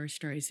heard horror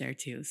stories there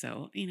too.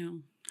 So,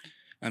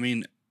 I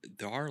mean,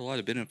 there are a lot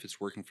of benefits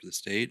working for the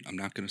state. I'm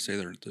not going to say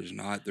there's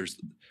not.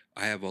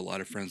 I have a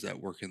lot of friends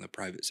that work in the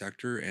private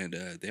sector,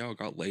 and they all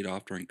got laid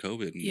off during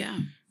COVID.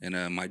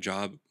 And my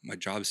job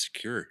is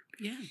secure.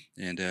 Yeah.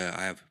 And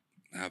I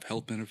have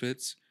health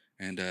benefits,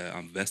 and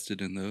I'm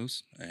vested in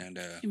those. And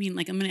I'm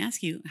going to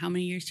ask you, how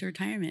many years to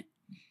retirement?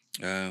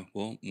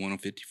 Well,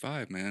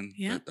 155, man.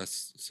 Yeah.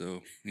 That's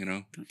so, Don't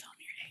tell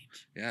me your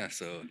age. Yeah.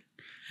 So,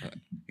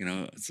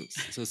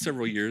 so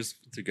several years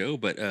to go,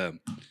 but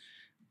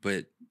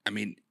I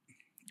mean,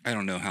 I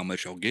don't know how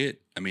much I'll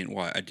get. I mean,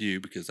 well, I do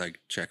because I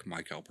check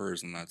my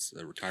CalPERS, and that's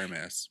a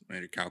retirement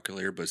estimated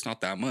calculator, but it's not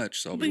that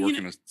much. So I'll be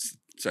working a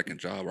second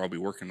job, or I'll be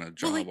working a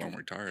job while I'm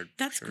retired.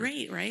 That's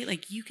great, right?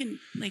 Like you can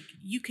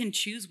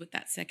choose what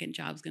that second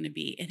job's going to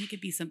be, and it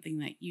could be something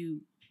that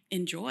you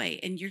enjoy,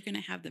 and you're going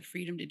to have the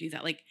freedom to do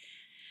that. Like,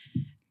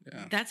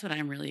 that's what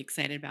I'm really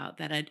excited about.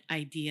 That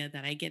idea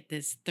that I get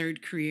this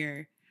third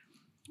career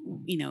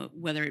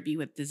whether it be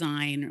with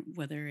design,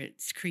 whether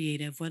it's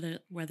creative, whether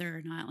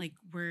or not like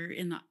we're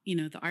in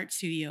the art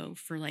studio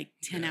for like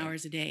 10 Yeah.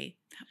 hours a day.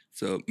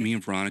 So me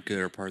and Veronica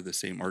are part of the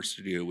same art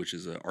studio, which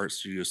is Art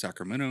Studio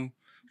Sacramento,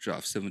 which is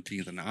off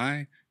 17th and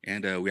I.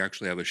 And we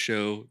actually have a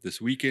show this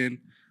weekend,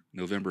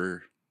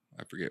 November,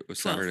 I forget what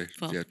 12th, Saturday.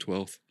 12th. Yeah,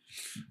 12th.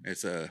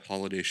 It's a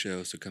holiday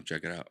show, so come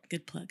check it out.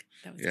 Good plug.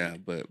 That was Yeah,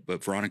 good.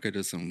 but Veronica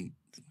does some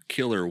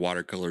killer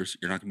watercolors.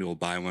 You're not gonna be able to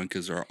buy one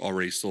because they're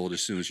already sold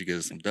as soon as she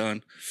gets them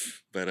done.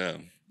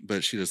 But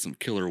she does some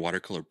killer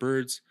watercolor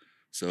birds.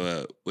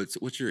 So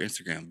what's your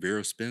Instagram?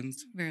 Vero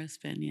Spins? Vero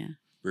Spin, yeah.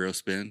 Vero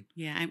Spin?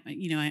 Yeah,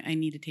 I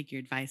need to take your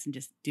advice and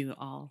just do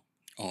all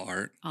All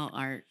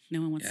art.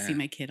 No one wants to see Yeah.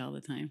 my kid all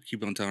the time.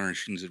 Keep on telling her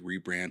she needs to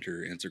rebrand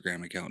her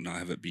Instagram account, not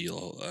have it be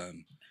all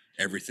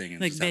everything.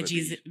 And Like just have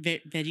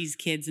it veggies,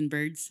 kids, and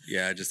birds.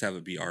 yeah, just have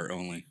it be art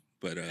only.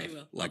 But I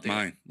will. like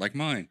I'll do it.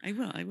 mine. I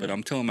will. But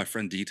I'm telling my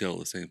friend Detail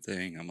the same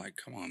thing. I'm like,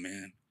 come on,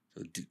 man.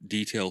 So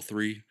Detail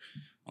 3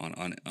 on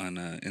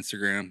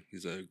Instagram.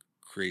 He's a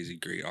crazy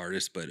great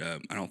artist, but I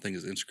don't think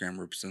his Instagram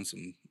represents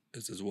him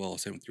as well.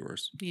 Same with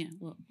yours. Yeah,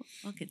 well,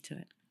 I'll get to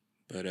it.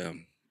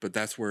 But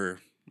that's where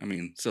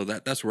so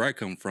that's where I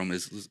come from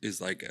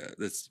is like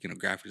this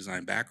graphic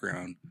design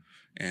background,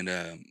 and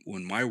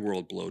when my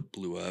world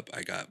blew up,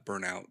 I got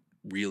burnt out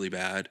really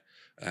bad,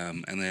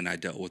 and then I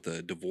dealt with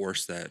a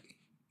divorce that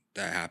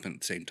happened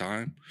at the same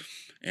time,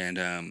 and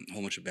a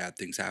whole bunch of bad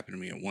things happened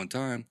to me at one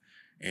time,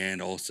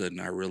 and all of a sudden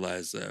I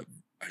realized that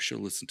I should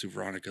listen to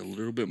Veronica a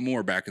little bit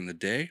more back in the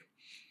day,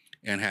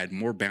 and had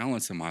more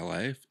balance in my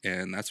life,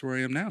 and that's where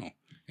I am now,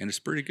 and it's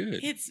pretty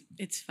good.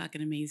 It's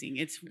fucking amazing.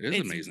 It's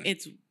amazing.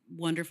 It's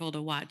wonderful to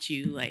watch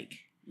you like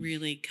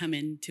really come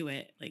into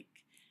it, like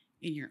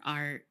in your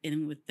art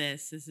and with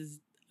this is.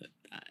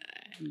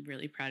 I'm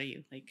really proud of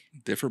you. Like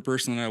Different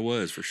person than I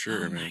was for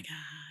sure. Oh man. my god,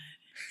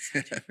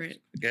 so different.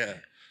 Yeah,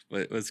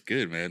 but it was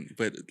good, man.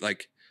 But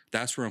like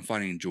that's where I'm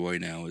finding joy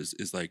now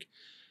is like,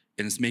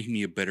 and it's making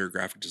me a better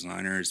graphic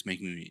designer. It's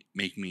making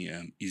me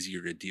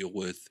easier to deal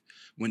with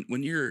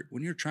when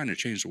you're trying to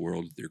change the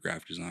world with your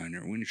graphic design,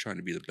 or when you're trying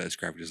to be the best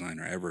graphic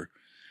designer ever.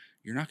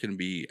 You're not going to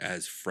be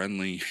as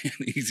friendly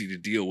and easy to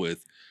deal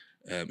with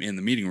in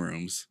the meeting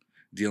rooms,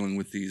 dealing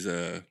with these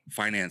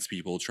finance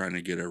people trying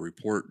to get a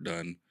report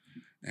done,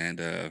 and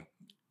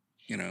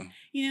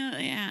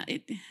yeah,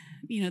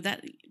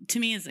 that to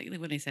me is like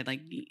what I said. Like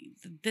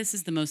this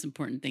is the most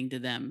important thing to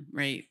them,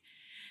 right?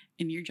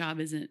 And your job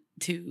isn't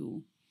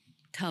to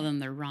tell them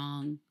they're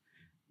wrong,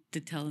 to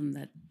tell them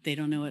that they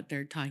don't know what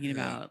they're talking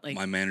about. Like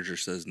my manager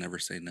says, never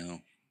say no.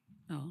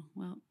 Oh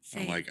well,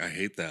 I'm like, I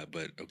hate that,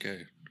 but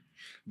okay.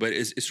 But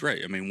it's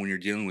right. I mean, when you're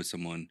dealing with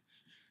someone,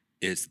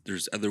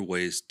 there's other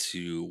ways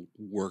to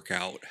work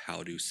out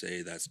how to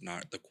say that's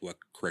not the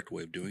correct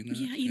way of doing that.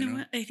 Yeah, you know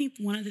what? I think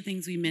one of the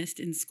things we missed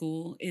in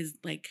school is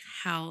like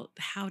how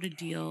to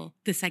deal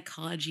the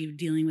psychology of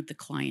dealing with the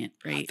client,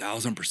 right?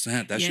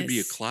 1,000%. That should be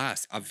a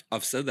class.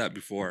 I've said that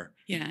before.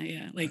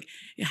 Yeah. Like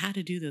how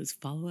to do those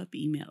follow-up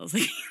emails,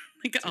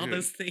 like all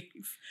those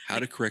things. How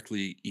to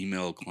correctly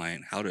email a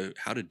client, how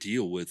to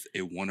deal with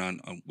a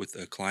with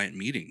a client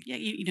meeting. Yeah,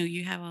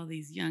 you have all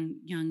these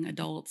young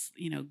adults,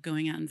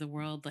 going out in the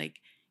world like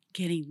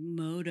getting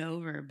mowed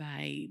over,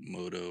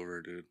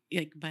 dude.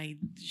 Like by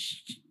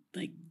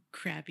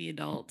crappy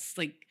adults.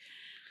 Like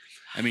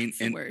I mean, it's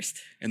the worst.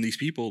 And these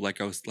people, we're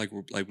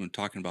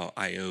talking about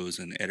IOs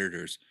and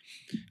editors.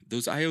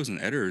 Those IOs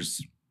and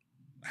editors,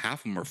 half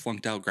of them are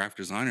flunked out graphic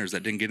designers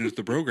that didn't get into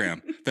the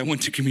program, that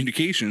went to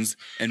communications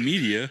and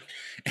media,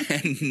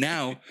 and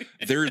now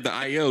they're the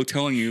IO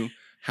telling you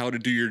how to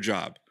do your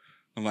job.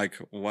 I'm like,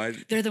 why?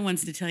 They're the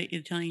ones telling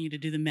you to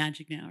do the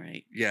magic now,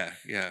 right? Yeah.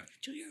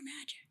 Do your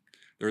magic.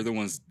 They're the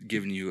ones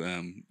giving you,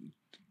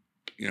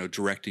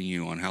 directing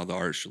you on how the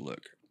art should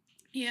look.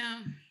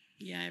 Yeah.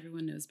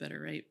 Everyone knows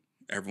better, right?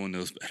 Everyone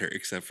knows better,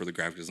 except for the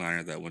graphic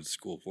designer that went to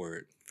school for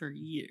it for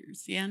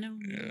years. Yeah, no,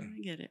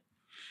 I get it.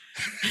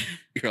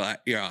 You're like,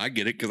 yeah, I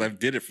get it because I've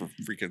did it for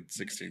freaking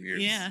 16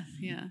 years. Yeah.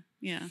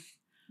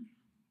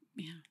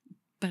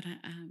 But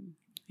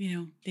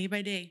day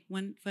by day,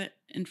 one foot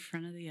in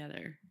front of the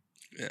other.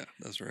 Yeah,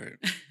 that's right.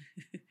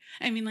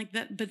 I mean, like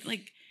that, but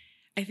like,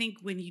 I think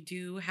when you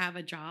do have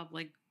a job,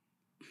 like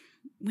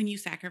when you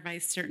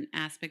sacrifice certain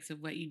aspects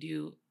of what you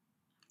do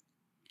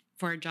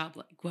for a job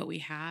like what we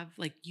have,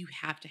 like you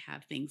have to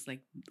have things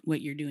like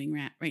what you're doing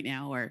right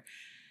now, or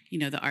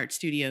the art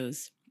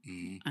studios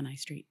on I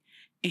Street.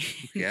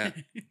 Yeah,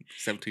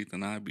 17th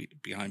and I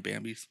behind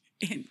Bambi's.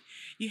 And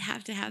you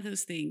have to have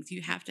those things.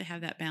 You have to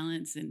have that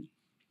balance, and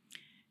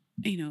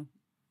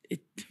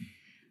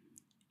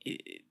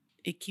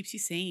it keeps you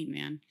sane,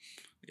 man.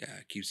 Yeah,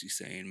 it keeps you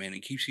sane, man.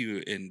 It keeps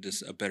you in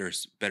just a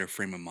better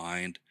frame of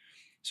mind,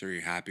 so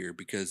you're happier,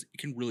 because it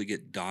can really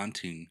get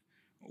daunting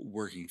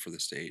working for the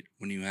state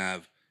when you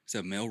have a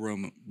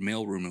mailroom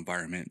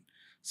environment.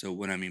 So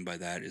what I mean by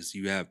that is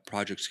you have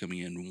projects coming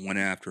in one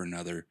after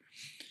another.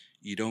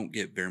 You don't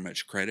get very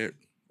much credit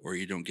or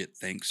you don't get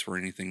thanks for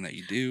anything that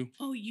you do.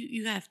 Oh,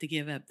 you have to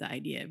give up the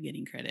idea of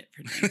getting credit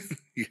for things.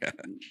 Yeah.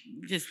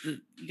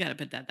 You got to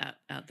put that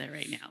out there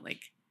right now.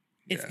 Like,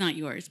 it's Yeah. not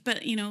yours,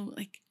 but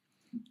like,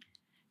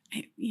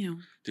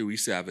 Dude, we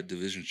used to have a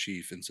division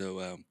chief, and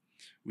so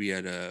we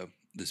had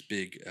this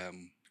big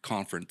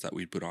conference that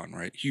we'd put on,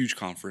 right? Huge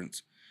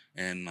conference,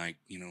 and like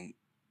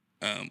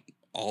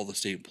all the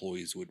state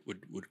employees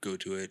would go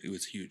to it. It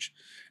was huge,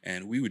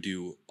 and we would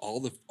do all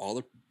the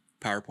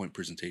PowerPoint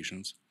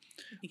presentations.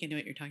 I think I know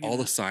what you're talking all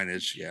about. the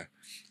signage, yeah,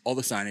 all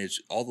the signage,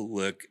 all the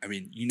look. I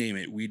mean, you name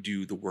it, we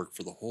do the work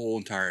for the whole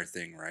entire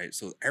thing, right?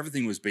 So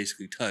everything was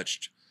basically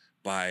touched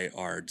by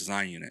our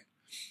design unit,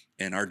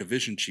 and our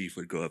division chief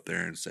would go up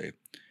there and say,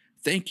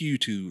 "Thank you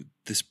to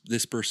this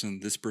person,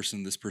 this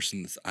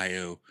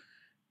IO,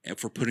 and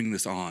for putting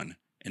this on,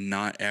 and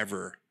not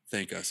ever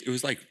thank us." It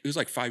was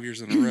like 5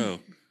 years in a row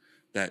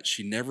that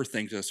she never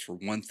thanked us for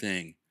one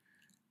thing,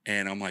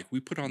 and I'm like, we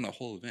put on the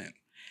whole event.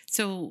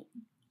 So,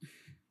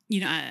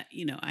 I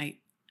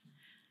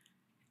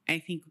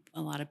think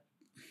a lot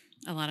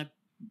of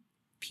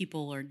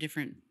people or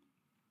different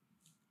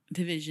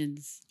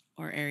divisions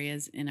or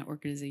areas in an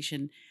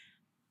organization,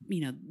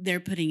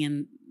 they're putting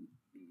in,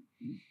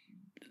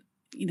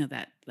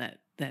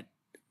 that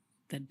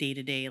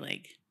day-to-day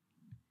like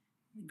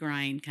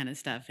grind kind of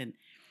stuff,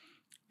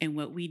 and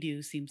what we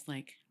do seems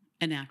like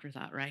an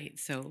afterthought, right?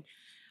 So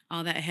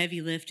all that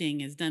heavy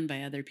lifting is done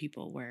by other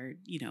people, where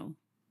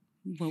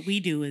what we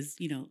do is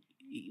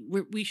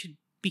we should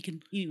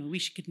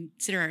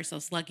consider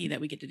ourselves lucky that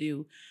we get to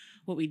do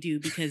what we do,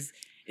 because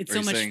it's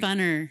so much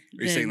funner.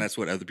 Are you saying that's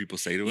what other people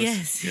say to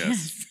us?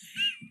 Yes.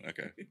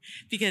 Okay.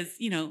 Because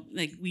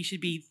like, we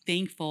should be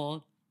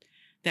thankful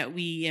that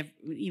we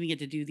even get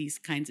to do these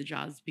kinds of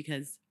jobs,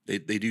 because they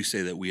do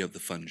say that we have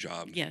the fun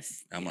job.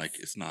 Yes. I'm like,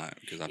 it's not,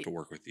 because I have to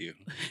work with you.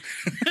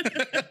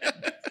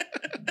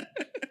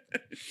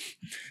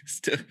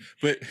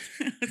 But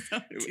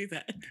don't do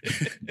that.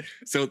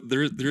 So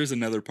there is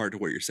another part to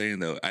what you're saying,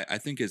 though. I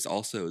think it's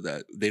also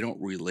that they don't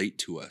relate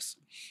to us.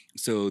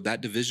 So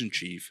that division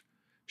chief,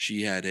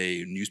 she had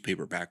a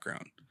newspaper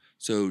background,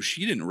 so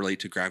she didn't relate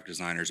to graphic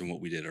designers and what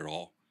we did at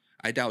all.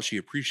 I doubt she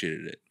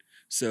appreciated it.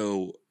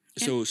 So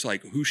it's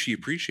like, who she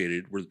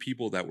appreciated were the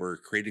people that were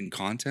creating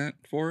content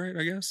for it,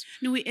 I guess.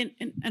 No, and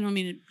I don't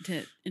mean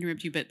to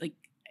interrupt you, but like,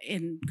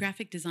 in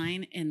graphic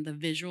design and the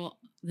visual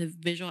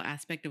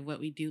aspect of what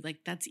we do, like,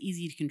 that's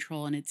easy to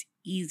control and it's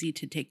easy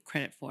to take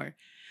credit for.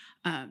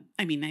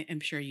 I mean,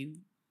 I'm sure you've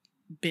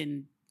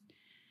been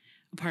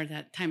a part of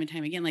that time and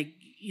time again. Like,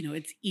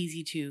 it's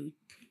easy to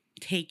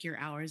take your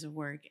hours of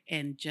work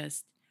and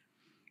just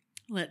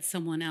let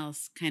someone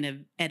else kind of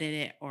edit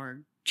it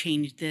or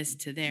change this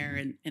to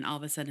there, and all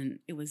of a sudden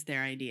it was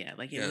their idea.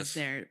 Like, it was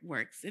their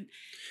works.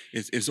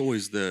 It's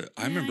always I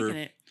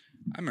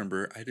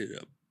remember I did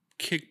a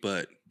kick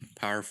butt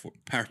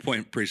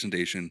PowerPoint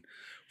presentation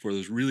for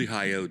this really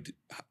high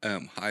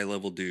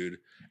level dude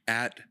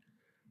at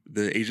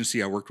the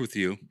agency I worked with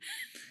you,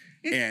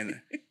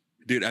 and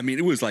dude, I mean,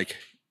 it was like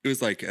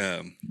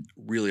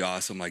really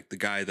awesome. Like, the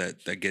guy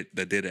that did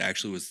it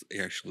actually was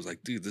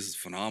like, dude, this is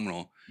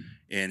phenomenal.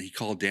 And he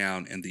called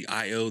down, and the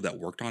IO that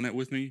worked on it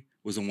with me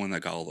was the one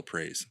that got all the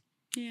praise.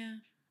 Yeah.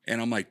 And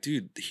I'm like,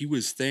 dude, he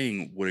was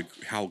saying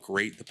how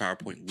great the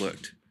PowerPoint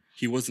looked.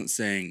 He wasn't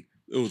saying,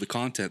 oh, the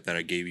content that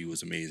I gave you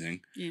was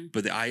amazing. Yeah.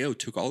 But the IO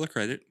took all the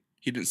credit.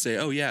 He didn't say,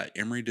 oh yeah,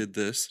 Emery did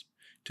this.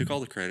 Took all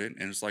the credit,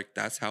 and it's like,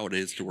 that's how it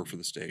is to work for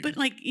the state. But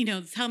like,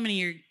 how many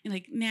you're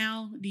like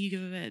now? Do you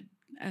give a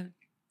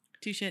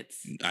two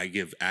shits? I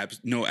give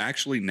no,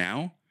 actually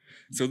now.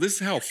 So this is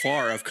how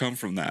far I've come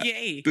from that.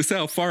 Yay. This is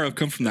how far I've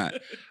come from that.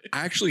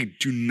 I actually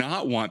do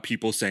not want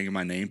people saying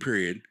my name,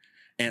 period.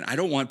 And I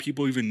don't want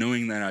people even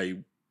knowing that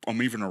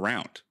I'm even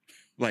around.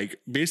 Like,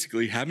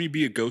 basically, have me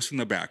be a ghost in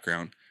the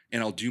background,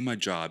 and I'll do my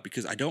job,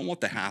 because I don't want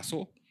the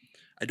hassle.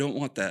 I don't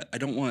want that. I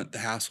don't want the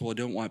hassle. I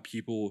don't want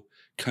people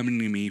coming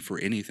to me for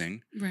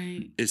anything.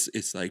 Right.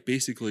 It's like,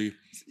 basically,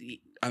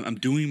 I'm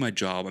doing my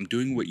job. I'm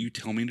doing what you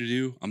tell me to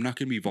do. I'm not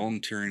going to be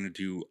volunteering to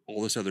do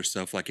all this other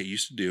stuff like I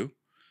used to do.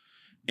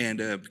 And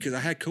because I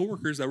had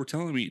coworkers that were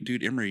telling me,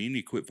 dude, Emery, you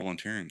need to quit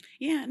volunteering.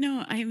 Yeah,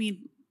 no, I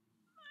mean,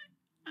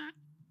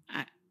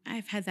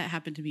 I've had that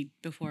happen to me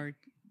before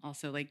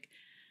also. Like,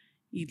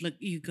 we'd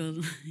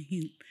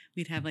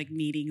have like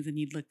meetings, and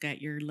you'd look at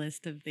your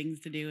list of things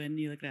to do, and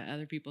you look at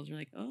other people's, you're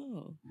like,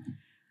 oh,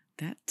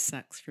 that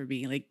sucks for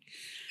me. Like,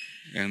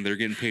 and they're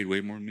getting paid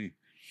way more than me.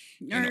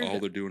 And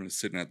all they're doing is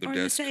sitting at their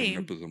desk coming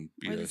up with some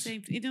BS. Or the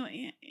same,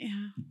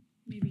 yeah,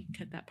 maybe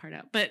cut that part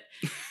out. But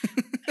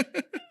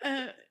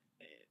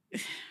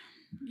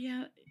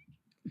yeah,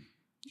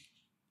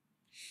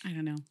 I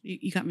don't know.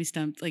 You got me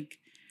stumped. Like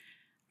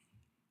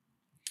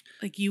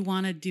you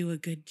want to do a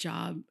good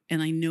job,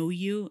 and I know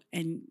you,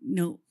 and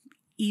no,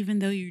 even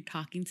though you're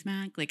talking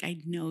smack, like, I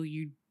know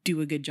you do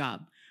a good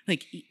job.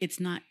 Like, it's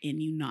not in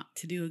you not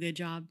to do a good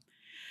job.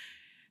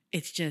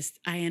 It's just,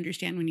 I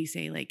understand when you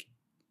say, like,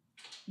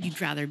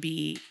 you'd rather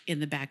be in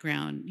the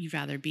background, you'd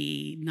rather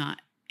be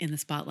not in the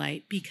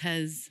spotlight,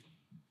 because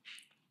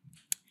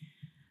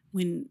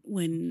when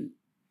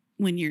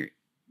you're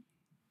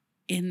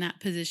in that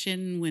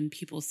position, when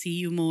people see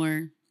you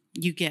more,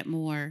 you get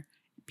more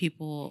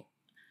people.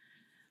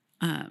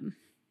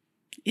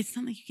 It's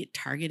not like you get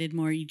targeted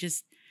more. You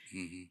just,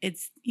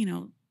 it's,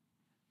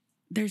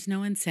 there's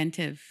no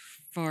incentive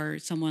for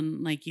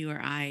someone like you or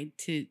I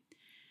to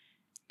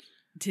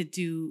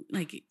do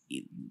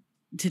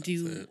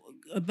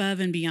above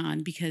and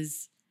beyond,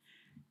 because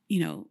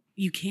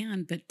you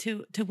can, but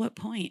to what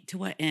point, to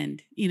what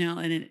end,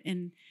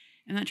 and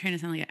I'm not trying to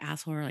sound like an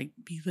asshole or like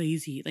be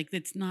lazy. Like,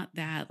 it's not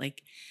that.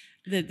 Like,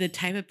 the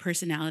type of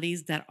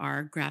personalities that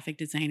are graphic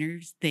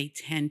designers, they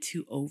tend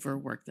to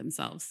overwork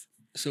themselves.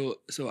 So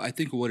I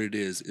think what it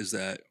is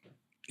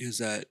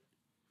that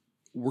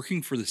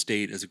working for the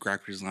state as a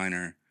graphic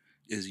designer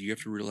is, you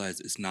have to realize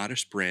it's not a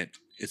sprint,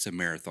 it's a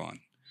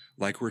marathon.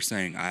 Like we're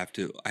saying, I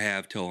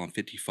have till I'm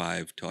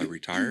 55 till I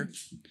retire.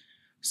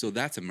 So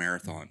that's a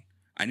marathon.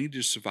 I need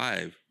to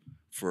survive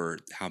for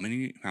how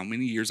many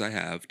years I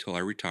have till I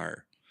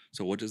retire.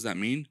 So what does that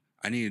mean?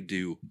 I need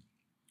to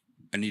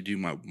do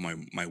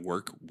my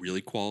work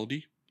really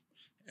quality.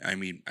 I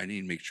mean, I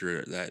need to make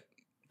sure that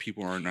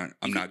people are not,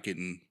 I'm not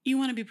getting. You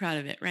want to be proud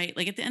of it, right?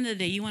 Like, at the end of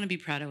the day, you want to be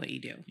proud of what you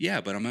do.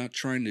 Yeah, but I'm not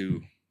trying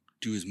to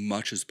do as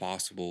much as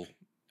possible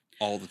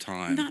all the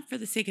time. Not for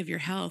the sake of your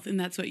health. And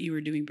that's what you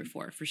were doing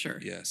before, for sure.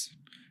 Yes.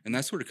 And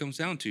that's what it comes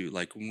down to.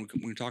 Like, when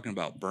we're talking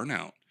about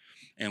burnout,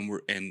 and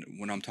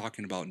when I'm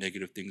talking about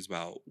negative things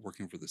about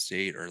working for the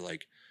state, or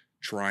like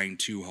trying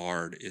too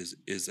hard, is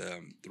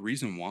the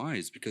reason why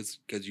is because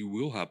you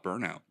will have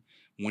burnout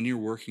when you're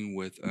working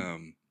with.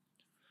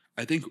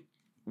 I think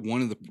I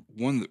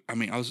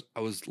mean, I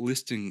was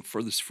listing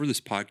for this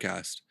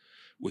podcast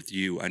with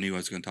you. I knew I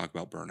was going to talk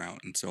about burnout,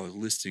 and so I was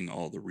listing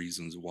all the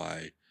reasons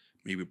why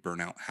maybe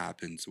burnout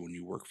happens when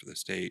you work for the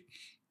state.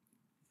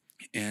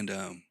 And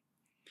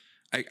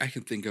I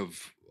can think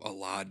of a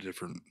lot of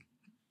different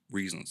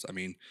reasons. I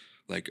mean,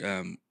 like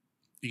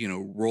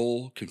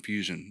role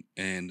confusion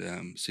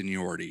and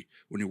seniority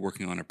when you're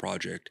working on a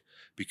project,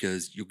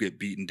 because you'll get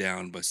beaten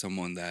down by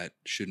someone that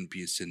shouldn't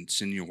be a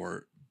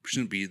senior,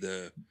 shouldn't be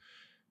the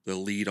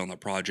lead on the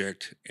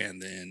project,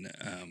 and then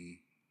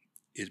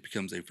it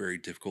becomes a very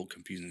difficult,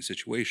 confusing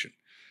situation.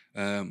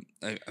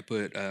 I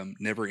put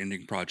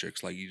never-ending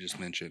projects, like you just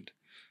mentioned.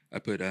 I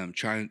put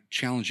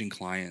challenging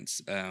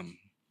clients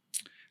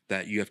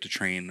that you have to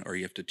train, or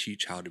you have to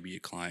teach how to be a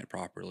client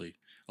properly.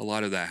 A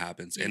lot of that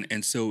happens. Yeah.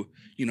 And so,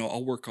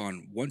 I'll work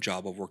on one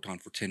job I've worked on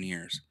for 10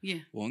 years. Yeah.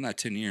 Well, in that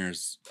 10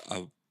 years,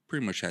 I've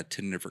pretty much had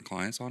 10 different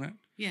clients on it.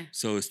 Yeah.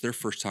 So it's their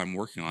first time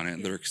working on it,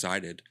 and they're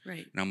excited.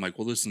 Right. And I'm like,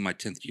 well, this is my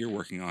 10th year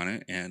working on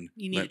it, and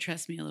you need to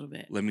trust me a little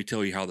bit. Let me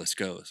tell you how this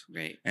goes.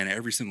 Right. And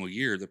every single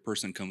year, the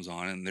person comes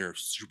on and they're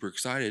super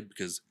excited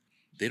because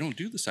they don't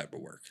do this type of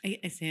work. I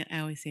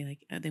always say,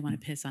 like, they want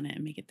to piss on it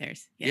and make it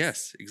theirs.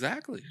 Yes,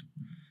 exactly.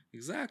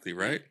 Exactly,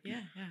 right?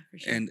 Yeah, for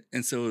sure.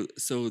 And so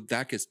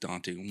that gets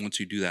daunting once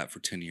you do that for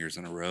 10 years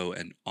in a row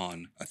and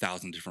on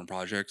 1,000 different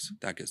projects.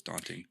 That gets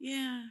daunting.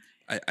 Yeah.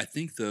 I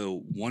think,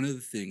 though, one of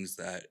the things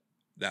that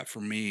for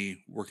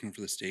me, working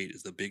for the state,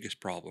 is the biggest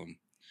problem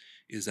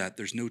is that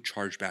there's no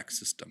chargeback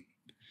system.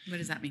 What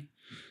does that mean?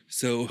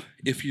 So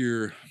if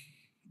you're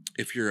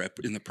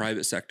in the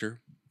private sector,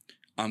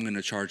 I'm going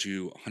to charge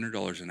you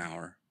 $100 an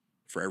hour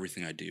for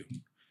everything I do.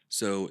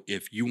 So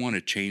if you want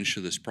to change to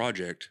this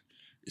project,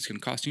 it's going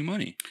to cost you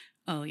money.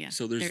 Oh, yeah.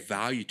 So there's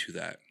value to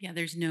that. Yeah,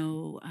 there's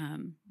no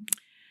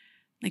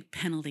like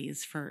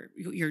penalties for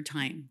your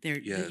time.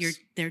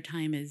 Your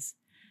time is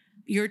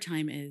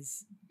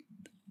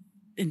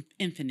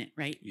infinite,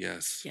 right?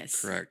 Yes.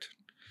 Correct.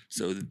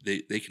 So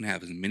they can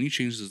have as many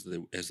changes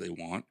as they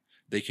want.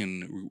 They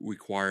can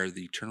require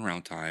the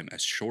turnaround time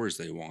as short as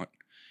they want,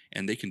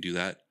 and they can do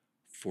that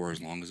for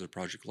as long as the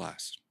project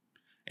lasts.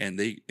 And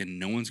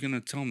no one's going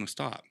to tell them to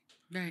stop.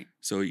 Right.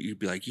 So you'd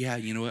be like, yeah,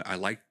 you know what? I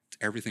liked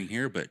everything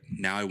here, but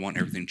now I want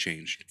everything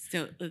changed.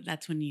 So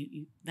that's when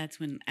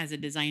as a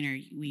designer,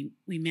 we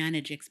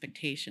manage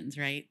expectations,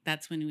 right?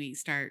 That's when we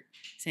start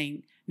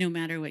saying, no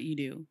matter what you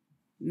do,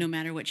 no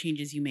matter what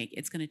changes you make,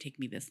 it's going to take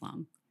me this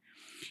long.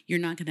 You're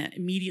not going to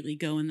immediately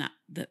go in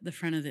the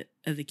front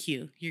of the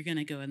queue. You're going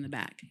to go in the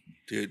back.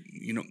 Dude,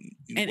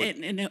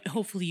 and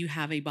hopefully you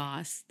have a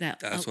boss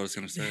that's what I was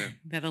going to say,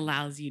 that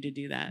allows you to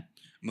do that.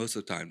 Most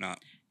of the time, not.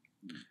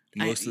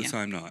 Most of the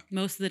time, not.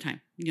 Most of the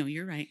time.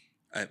 You're right.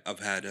 I've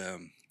had,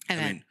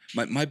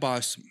 my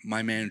boss,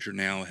 my manager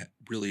now,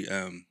 really,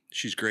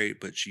 she's great,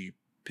 but she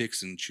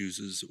picks and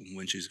chooses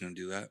when she's going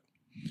to do that,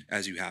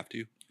 as you have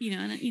to.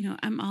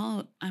 I'm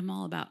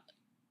all about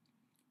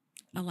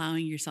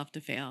allowing yourself to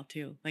fail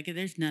too. Like,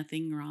 there's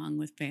nothing wrong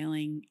with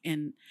failing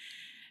and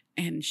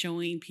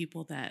showing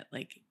people that,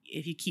 like,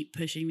 if you keep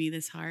pushing me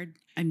this hard,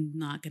 I'm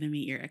not going to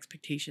meet your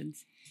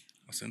expectations.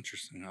 That's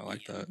interesting. I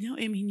like that. No,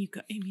 you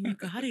got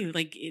to,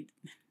 like, it.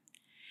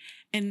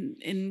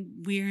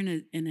 And we're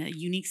in a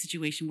unique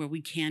situation where we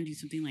can do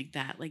something like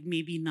that. Like,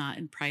 maybe not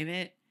in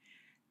private,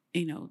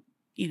 you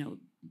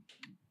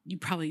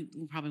probably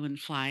wouldn't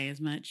fly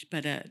as much,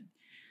 but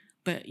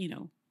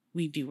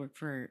we do work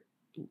for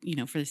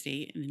for the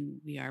state,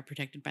 and we are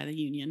protected by the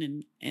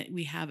union, and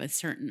we have a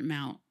certain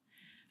amount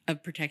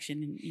of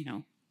protection.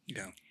 And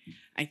Yeah.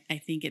 I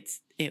think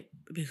it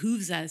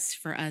behooves us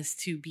for us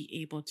to be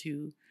able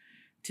to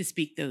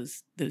speak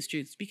those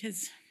truths,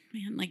 because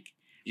man, like,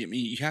 I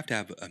mean, you have to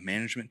have a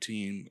management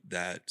team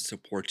that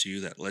supports you,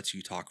 that lets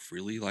you talk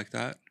freely like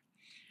that,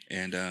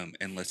 and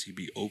lets you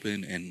be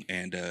open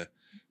and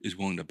is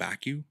willing to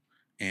back you.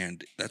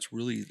 And that's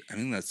really, I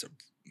think that's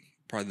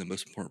probably the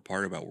most important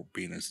part about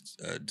being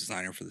a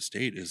designer for the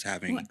state is well,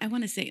 having. I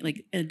want to say,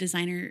 like, a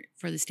designer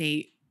for the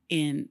state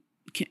in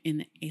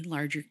a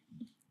larger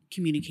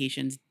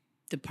communications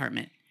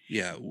department.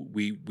 Yeah,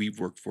 we've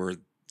worked for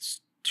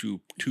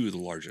two of the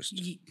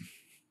largest.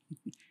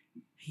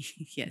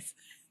 Yes.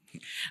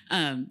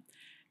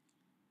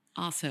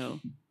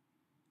 Also,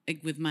 like,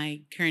 with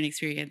my current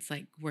experience,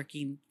 like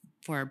working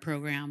for a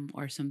program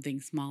or something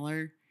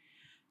smaller,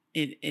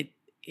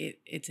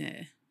 it's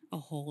a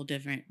whole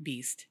different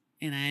beast.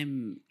 And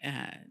I'm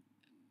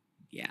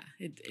yeah,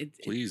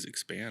 Please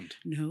expand.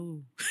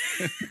 no,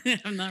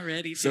 I'm not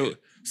ready. So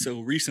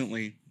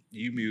recently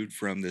you moved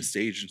from this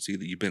agency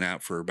that you've been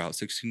at for about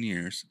 16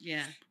 years,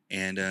 Yeah.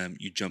 and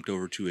you jumped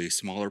over to a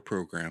smaller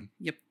program.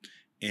 Yep.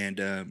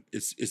 And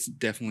it's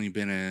definitely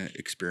been an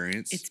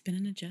experience. It's been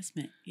an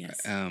adjustment.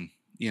 Yes.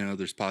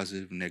 There's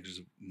positive and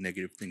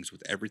negative things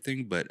with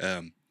everything, but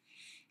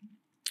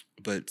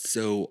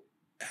so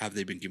have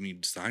they been giving you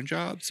design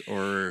jobs,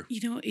 or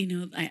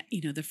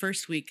the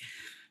first week,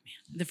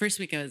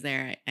 I was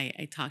there,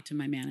 I talked to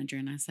my manager,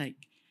 and I was like,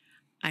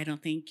 I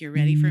don't think you're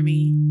ready for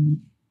me.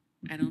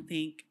 I don't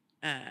think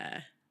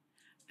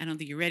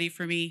you're ready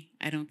for me.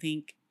 I don't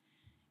think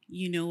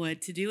you know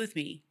what to do with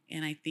me,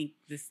 and I think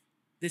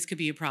this could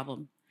be a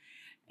problem.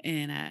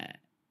 And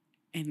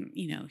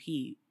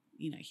he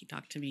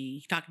talked to me.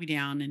 He talked me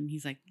down, and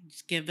he's like,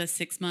 just give us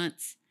 6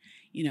 months.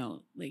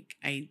 Like,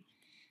 I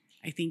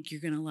think you're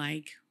gonna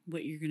like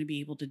what you're gonna be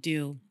able to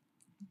do.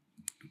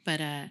 But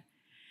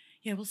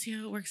yeah, we'll see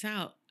how it works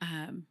out.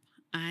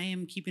 I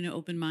am keeping an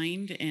open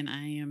mind, and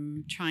I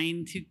am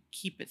trying to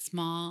keep it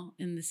small,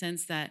 in the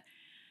sense that,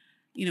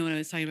 what I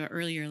was talking about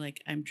earlier,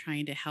 like, I'm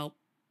trying to help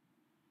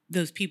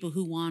those people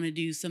who want to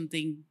do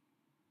something.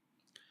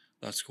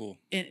 That's cool.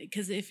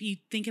 Because if you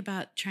think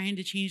about trying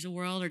to change the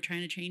world, or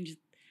trying to change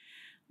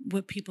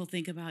what people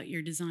think about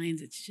your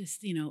designs, it's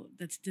just,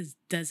 that just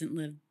doesn't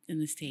live in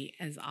the state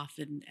as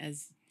often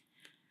as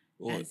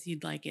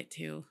you'd like it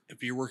to.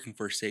 If you're working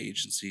for a state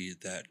agency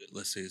that,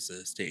 let's say, is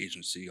a state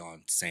agency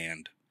on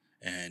sand,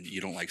 and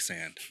you don't like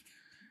sand,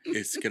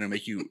 it's gonna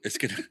make you. It's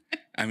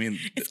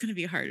gonna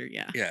be harder.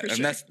 Yeah. Yeah, and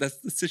sure. that's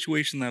the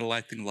situation that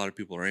I think a lot of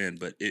people are in.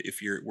 But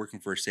if you're working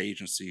for a state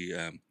agency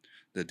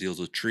that deals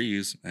with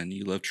trees, and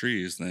you love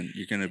trees, then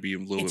you're gonna be a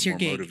little bit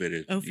more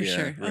motivated. Oh, for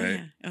sure.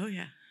 Right. Oh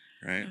yeah.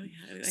 Right. Oh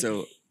yeah.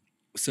 So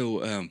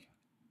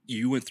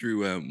you went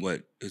through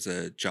what is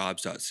a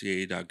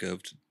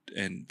jobs.ca.gov,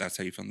 and that's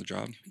how you found the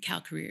job?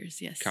 Cal Careers,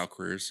 yes. Cal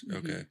Careers, Mm-hmm.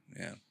 okay,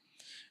 yeah.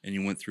 And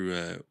you went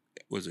through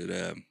was it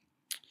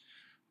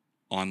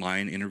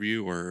online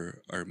interview,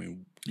 or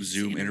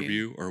Zoom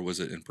interview, or was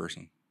it in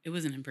person? It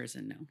wasn't in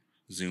person, no.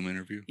 Zoom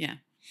interview? Yeah.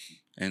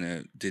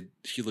 And did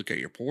he look at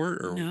your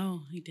port, or?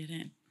 No, he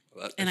didn't.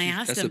 And I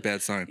asked him. That's a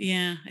bad sign.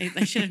 Yeah,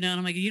 I should have known.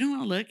 I'm like, you don't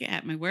want to look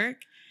at my work?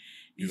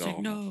 He's like,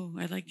 No.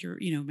 no, I liked your,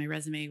 my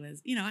resume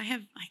was, I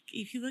have, like,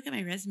 if you look at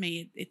my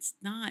resume, it's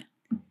not.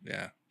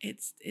 Yeah.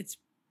 It's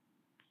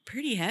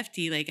pretty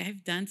hefty. Like,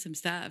 I've done some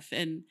stuff,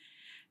 and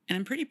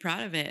I'm pretty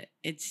proud of it.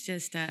 It's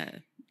just,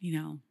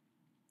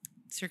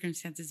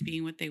 circumstances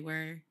being what they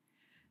were,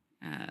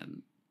 I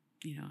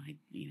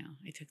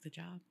took the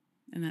job,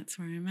 and that's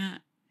where I'm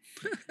at.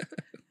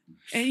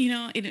 And,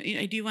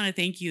 I do want to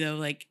thank you, though.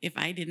 Like, if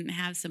I didn't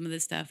have some of the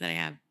stuff that I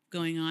have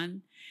going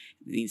on,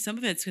 some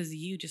of it's because of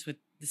you, just with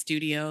the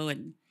studio,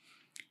 and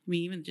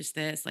even just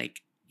this,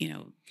 like,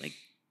 like,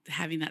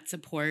 having that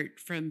support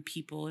from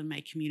people in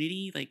my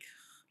community, like,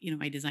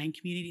 my design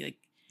community, like,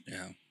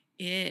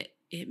 yeah,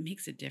 it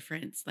makes a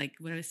difference. Like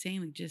what I was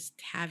saying, like, just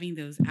having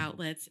those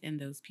outlets and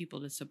those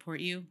people to support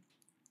you,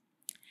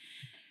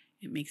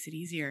 it makes it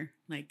easier.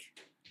 Like,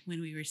 when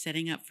we were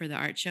setting up for the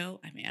art show,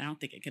 I don't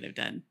think I could have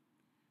done.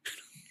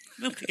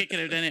 I don't think I could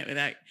have done it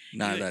without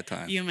not at that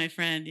time. You and my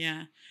friend,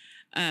 yeah.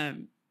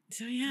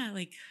 So yeah,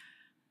 like,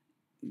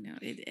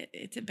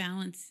 it's a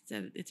balance.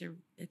 It's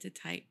a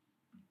tight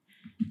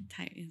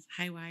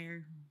high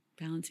wire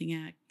balancing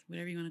act,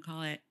 whatever you want to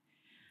call it.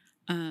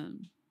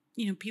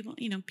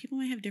 People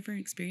might have different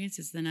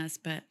experiences than us,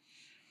 but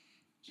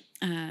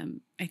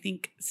I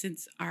think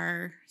since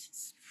our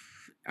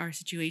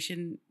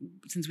situation,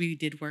 since we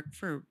did work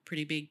for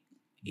pretty big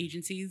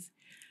agencies,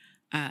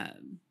 I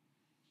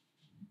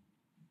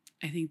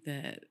think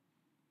the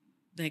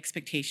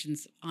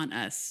expectations on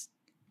us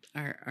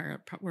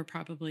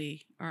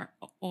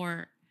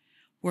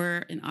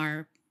were and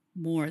are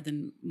more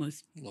than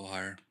most, a little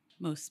higher,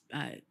 most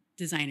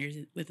designers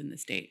within the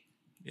state.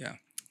 Yeah,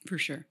 for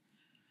sure.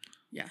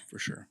 Yeah, for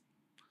sure.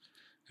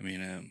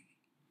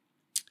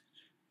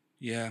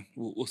 Yeah,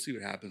 we'll see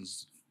what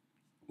happens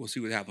we'll see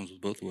what happens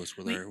with both of us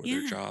with We, our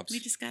yeah, jobs. we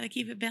just got to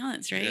keep it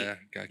balanced, right? Yeah,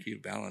 gotta keep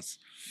it balanced.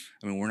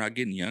 I mean, we're not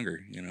getting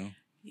younger, you know.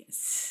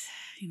 Yes.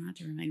 You don't have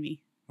to remind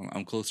me.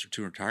 I'm closer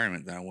to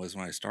retirement than I was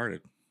when I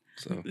started.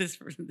 So this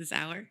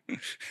hour.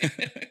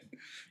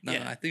 no,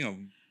 Yeah. I think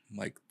I'm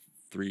like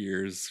 3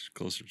 years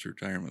closer to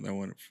retirement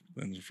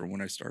than from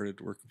when I started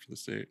working for the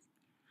state.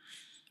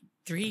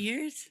 3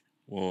 years?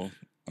 Well,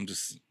 I'm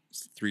just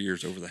 3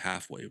 years over the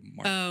halfway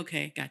mark. Oh,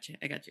 okay. Gotcha.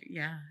 I got you.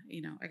 Yeah.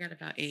 You know, I got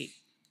about 8.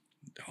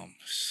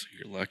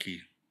 You're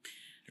lucky.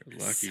 You're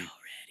lucky. So ready.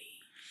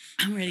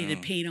 I'm ready to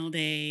paint all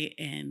day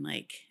and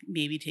like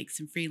maybe take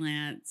some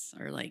freelance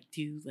or like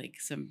do like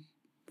some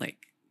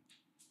like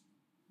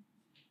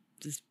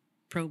just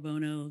pro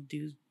bono,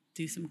 do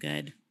some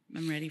good.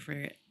 I'm ready for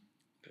it.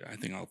 I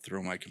think I'll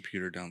throw my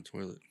computer down the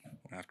toilet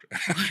after.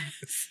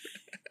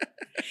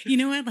 You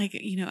know what? Like,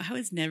 you know, I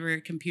was never a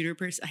computer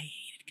person. I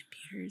hated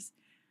computers.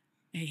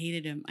 I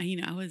hated them.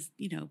 I was,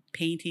 you know,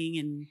 painting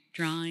and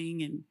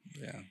drawing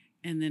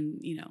and then,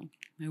 you know,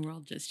 my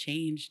world just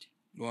changed.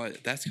 Well,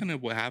 that's kind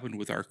of what happened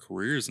with our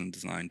careers in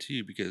design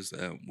too, because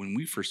when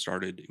we first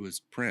started, it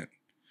was print.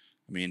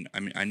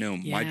 I know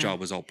my job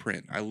was all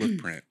print. I love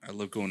print. I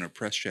love going to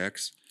press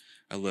checks.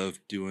 I love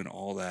doing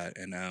all that,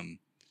 and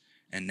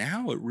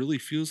now it really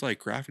feels like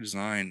graphic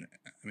design.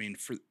 I mean,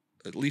 for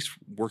at least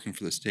working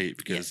for the state,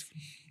 because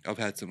I've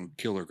had some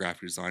killer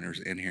graphic designers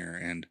in here,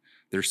 and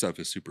their stuff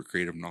is super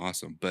creative and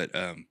awesome. But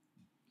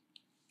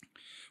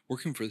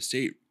working for the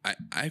state,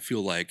 I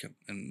feel like,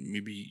 and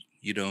maybe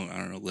you don't, I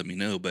don't know, let me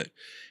know, but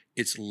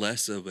it's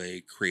less of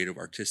a creative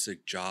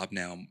artistic job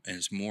now, and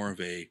it's more of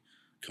a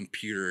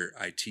computer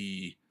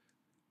IT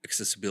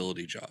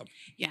accessibility job.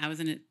 Yeah,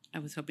 I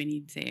was hoping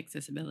you'd say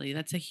accessibility.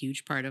 That's a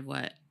huge part of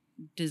what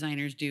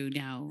designers do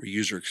now. Or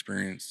user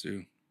experience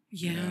too.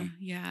 Yeah.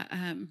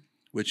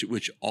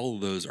 Which all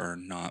of those are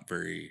not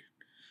very,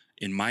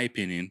 in my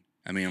opinion.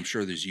 I mean, I'm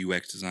sure there's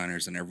UX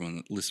designers and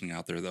everyone listening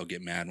out there, they'll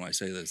get mad when I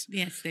say this.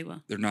 Yes, they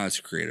will. They're not as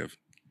creative.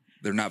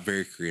 They're not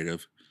very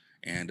creative,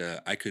 and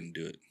I couldn't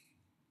do it.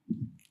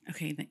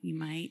 Okay, that you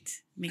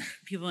might make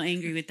people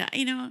angry with that.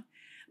 You know,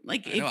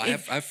 like I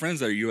have friends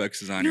that are UX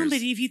designers. No,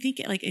 but if you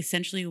think like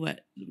essentially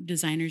what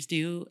designers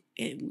do,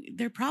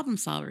 they're problem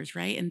solvers,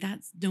 right? And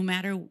that's no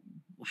matter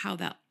how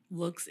that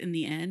looks in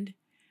the end,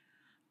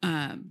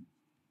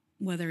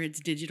 whether it's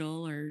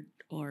digital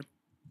or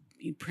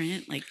you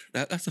print, like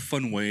that's a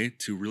fun way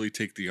to really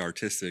take the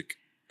artistic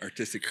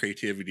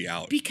creativity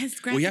out.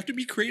 Because you have to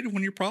be creative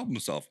when you problem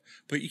solve,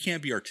 but you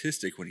can't be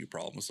artistic when you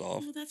problem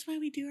solve. Well, that's why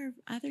we do our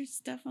other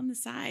stuff on the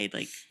side.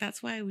 Like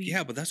that's why we.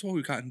 Yeah, but that's why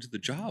we got into the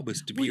job,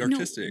 is to be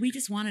artistic. No, we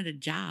just wanted a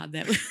job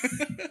that was.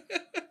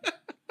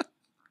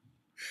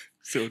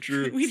 So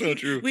true. So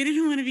true. We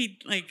didn't want to be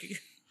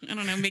like, I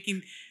don't know,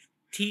 making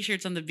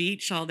T-shirts on the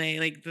beach all day.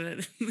 Like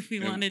we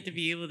wanted to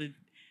be able to.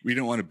 We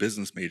didn't want a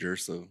business major,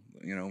 so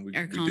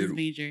our comms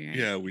major. Right?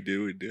 Yeah, we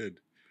did.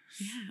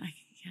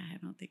 Yeah, I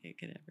don't think I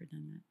could have ever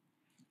done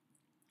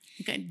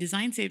that. Okay,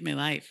 design saved my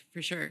life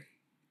for sure.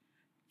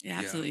 It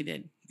absolutely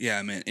did. Yeah,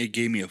 I mean, it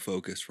gave me a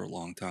focus for a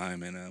long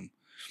time, and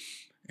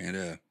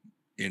I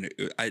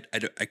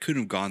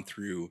couldn't have gone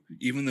through,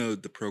 even though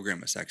the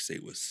program at Sac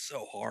State was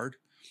so hard.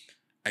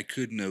 I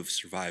couldn't have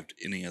survived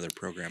any other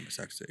program at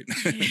Sac State.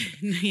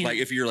 Yeah. Like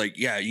if you're like,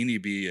 yeah, you need to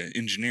be an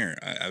engineer,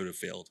 I would have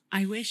failed.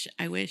 I wish,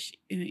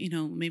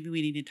 maybe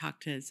we need to talk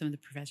to some of the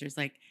professors,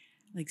 like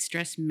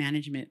stress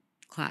management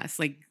class,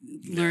 like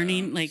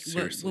learning, like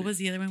what was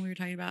the other one we were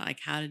talking about?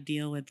 Like how to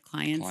deal with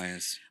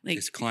clients. Like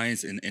it's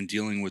clients and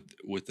dealing with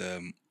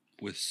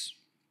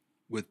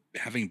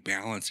having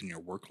balance in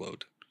your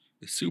workload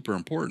is super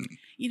important.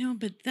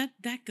 But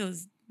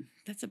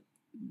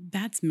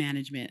that's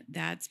management.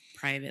 That's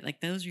private.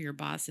 Like those are your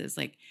bosses.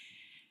 Like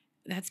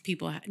that's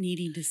people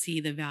needing to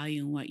see the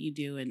value in what you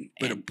do.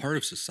 But a part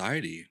of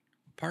society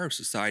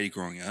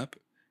growing up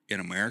in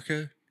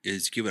America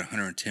is giving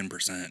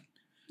 110%.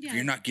 Yeah. If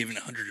you're not giving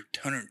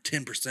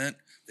 110%,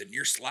 then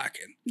you're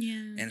slacking. Yeah.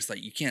 And it's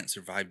like, you can't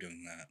survive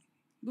doing that.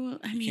 Well,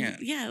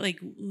 yeah, like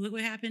look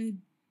what happened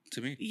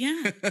to me.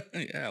 Yeah.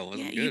 Yeah, it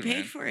wasn't good, you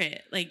paid for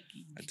it. Like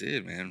I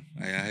did, man.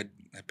 I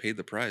paid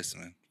the price,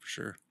 man, for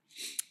sure.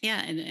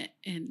 Yeah,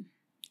 and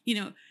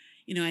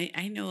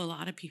I know a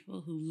lot of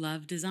people who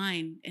love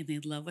design and they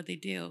love what they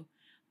do,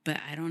 but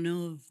I don't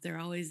know if they're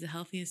always the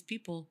healthiest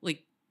people.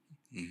 Like,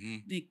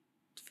 like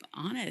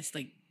honest,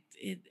 like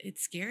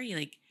it's scary.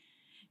 Like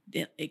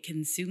it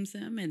consumes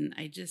them, and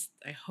I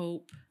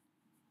hope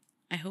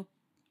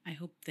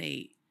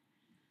they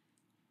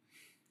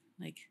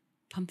like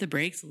pump the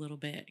brakes a little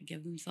bit,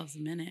 give themselves a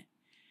minute,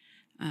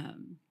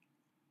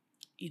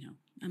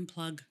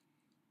 unplug,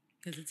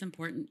 because it's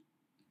important.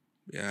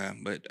 Yeah,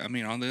 but I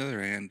mean, on the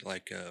other hand,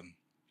 like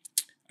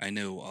I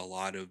know a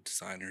lot of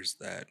designers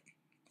that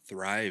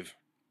thrive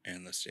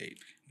in the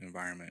state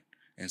environment,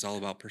 and it's all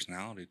about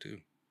personality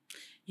too.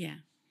 Yeah,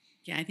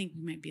 I think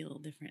we might be a little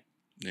different.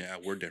 Yeah,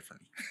 we're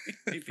different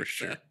for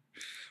sure.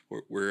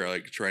 We're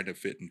like trying to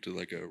fit into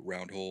like a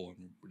round hole,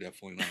 and we're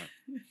definitely not.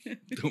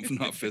 Do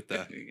not fit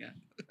that. Yeah.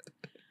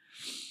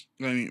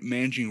 I mean,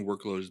 managing your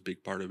workload is a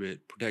big part of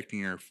it. Protecting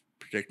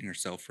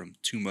yourself from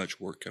too much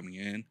work coming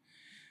in,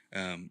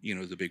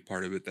 is a big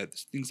part of it.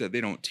 That's things that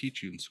they don't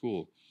teach you in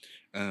school.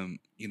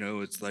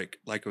 It's like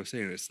I was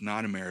saying, it's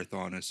not a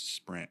marathon; it's a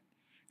sprint,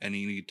 and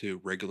you need to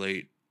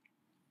regulate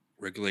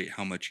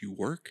how much you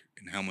work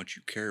and how much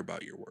you care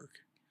about your work.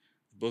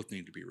 Both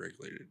need to be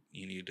regulated.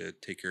 You need to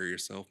take care of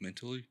yourself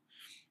mentally,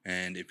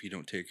 and if you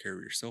don't take care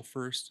of yourself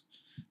first,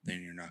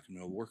 then you're not going to be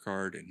able to work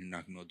hard, and you're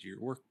not going to be able to do your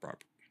work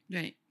properly.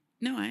 Right.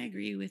 No, I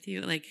agree with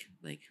you.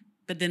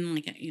 But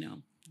then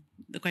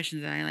the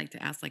questions that I like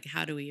to ask, like,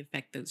 how do we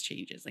affect those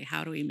changes? Like,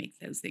 how do we make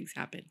those things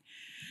happen?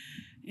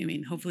 I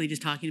mean, hopefully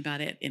just talking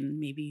about it and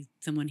maybe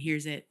someone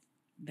hears it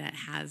that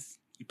has.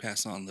 You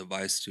pass on the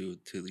advice to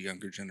the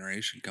younger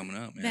generation coming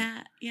up, man.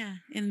 That, yeah.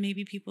 And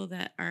maybe people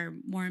that are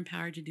more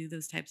empowered to do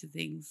those types of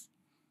things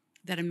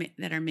that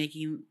are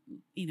making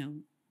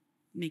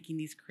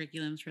these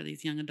curriculums for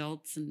these young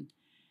adults, and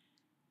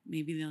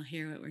maybe they'll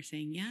hear what we're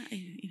saying. Yeah.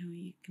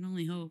 You can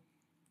only hope.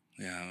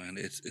 Yeah, man,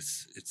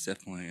 it's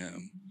definitely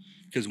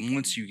because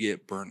once you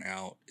get burnt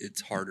out, it's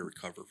hard to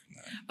recover from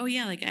that. Oh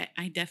yeah, like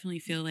I definitely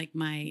feel like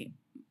my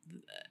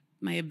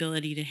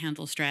ability to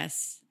handle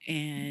stress,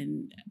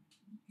 and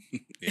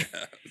yeah,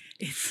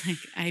 it's like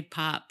I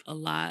pop a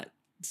lot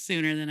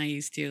sooner than I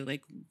used to,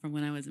 like from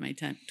when I was in my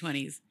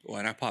 20s. Well,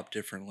 and I pop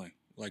differently.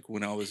 Like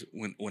when I was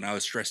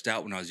stressed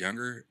out when I was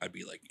younger, I'd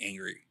be like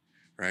angry,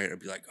 right? I'd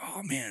be like,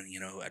 oh man,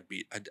 I'd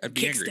be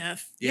Kick angry.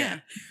 Stuff. Yeah.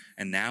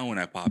 And now when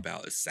I pop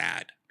out, it's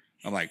sad.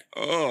 I'm like,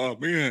 oh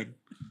man,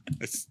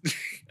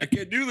 I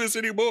can't do this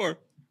anymore.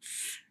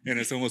 And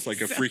it's almost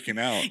like a freaking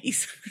out.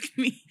 He's like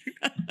me.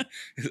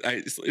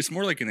 It's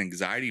more like an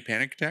anxiety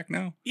panic attack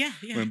now. Yeah.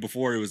 When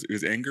before it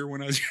was anger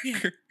when I was younger.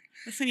 Yeah.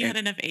 That's when you had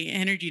enough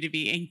energy to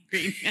be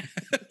angry.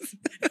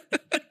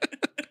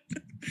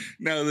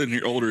 Now then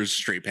you're older, it's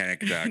straight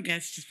panic attack. Yeah,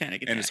 it's just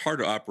panic attack. And it's hard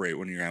to operate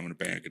when you're having a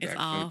panic attack. It's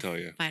all I'll tell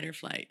you. Fight or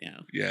flight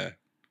now. Yeah.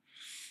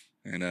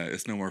 And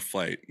it's no more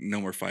fight,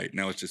 no more fight.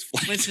 Now it's just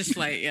flight. It's just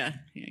flight. Yeah,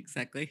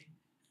 exactly.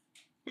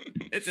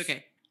 It's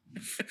okay.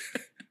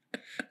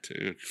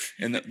 Dude.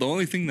 And the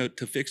only thing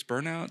to fix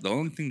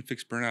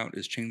burnout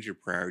is change your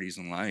priorities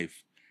in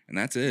life. And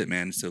that's it,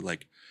 man. So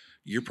like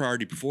your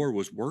priority before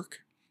was work.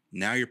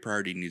 Now your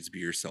priority needs to be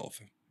yourself.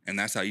 And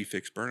that's how you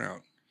fix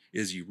burnout,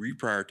 is you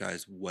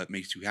reprioritize what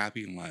makes you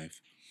happy in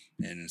life.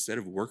 And instead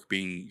of work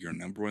being your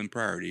number one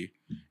priority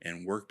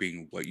and work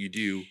being what you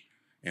do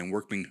and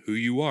work being who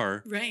you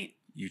are, right,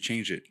 you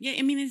change it. Yeah,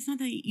 I mean, it's not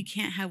that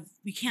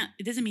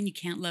it doesn't mean you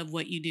can't love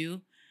what you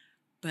do,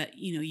 but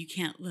you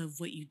can't love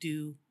what you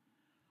do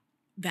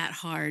that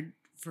hard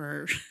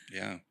for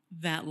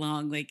that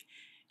long, like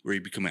where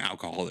you become an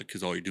alcoholic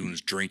because all you're doing is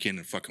drinking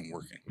and fucking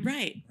working.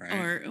 Right.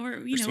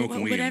 Or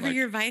whatever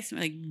your vice,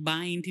 like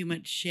buying too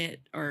much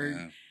shit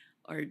or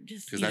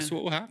just because that's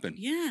what will happen.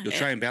 Yeah, you'll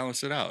try and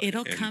balance it out.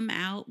 It'll come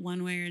out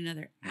one way or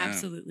another. Yeah.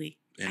 Absolutely.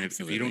 And if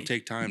you don't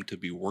take time to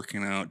be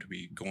working out, to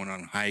be going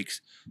on hikes,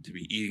 to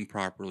be eating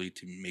properly,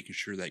 to be making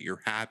sure that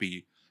you're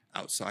happy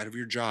outside of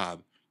your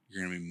job,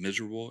 you're going to be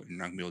miserable and you're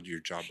not going to be able to do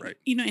your job right.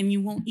 And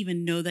you won't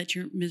even know that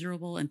you're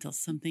miserable until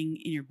something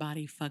in your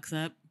body fucks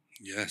up.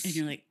 Yes. And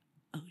you're like,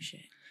 oh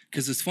shit.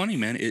 Because it's funny,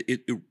 man.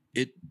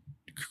 It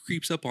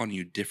creeps up on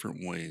you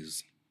different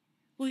ways.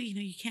 Well,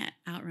 you can't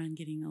outrun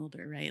getting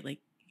older, right? Like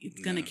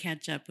it's going to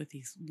catch up with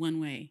you one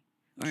way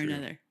or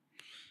another.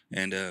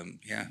 And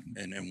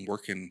and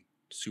working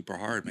super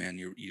hard, man.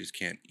 You just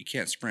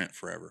can't sprint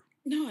forever.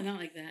 No, not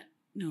like that.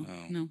 No.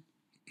 No.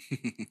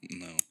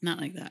 Not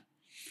like that.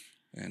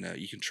 And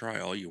you can try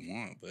all you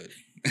want, but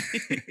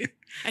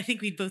I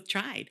think we both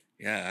tried.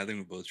 Yeah, I think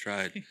we both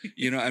tried.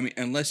 I mean,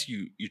 unless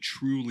you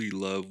truly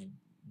love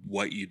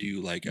what you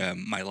do, like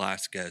my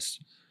last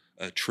guest,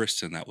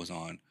 Tristan, that was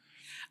on.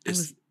 I'm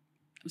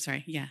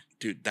sorry. Yeah.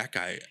 Dude, that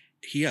guy,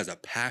 he has a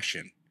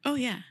passion. Oh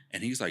yeah.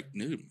 And he's like,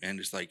 dude, man,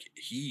 it's like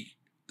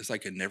it's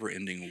like a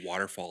never-ending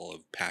waterfall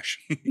of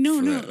passion. No,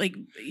 like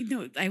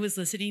I was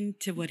listening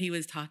to what he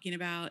was talking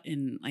about,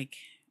 and like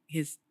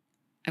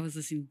I was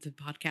listening to the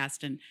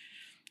podcast, and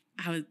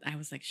I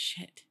was like,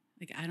 shit,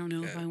 like I don't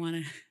know if I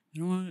want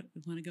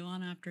to go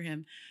on after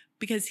him,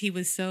 because he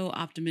was so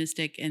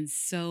optimistic and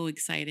so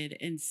excited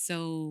and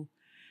so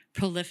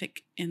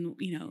prolific in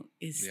in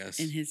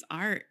his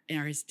art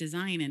or his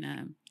design,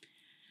 and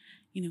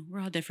we're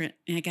all different,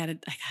 and I gotta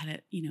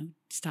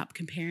stop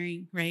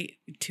comparing, right?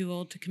 Too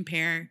old to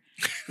compare.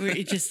 Where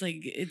it just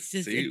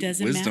it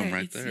doesn't wisdom matter.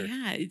 Right there.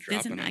 Yeah, it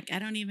doesn't. Like, I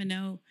don't even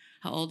know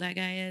how old that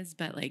guy is,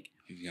 but like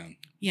he's young.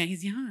 Yeah,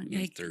 he's young. In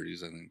his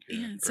 30s, I think.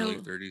 Yeah, early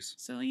 30s.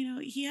 So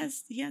he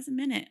has a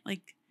minute.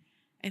 Like,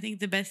 I think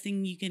the best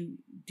thing you can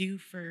do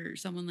for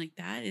someone like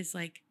that is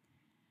like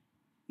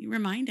you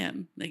remind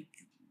him, like.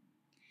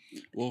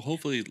 Well,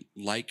 hopefully,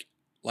 like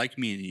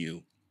me and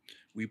you,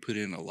 we put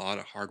in a lot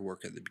of hard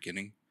work at the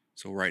beginning.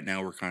 So right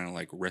now we're kind of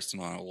like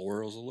resting on our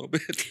laurels a little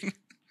bit,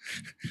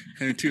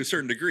 and to a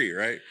certain degree,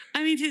 right?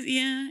 I mean,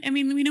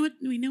 we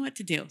know what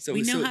to do. So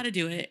we know how to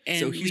do it,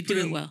 and we do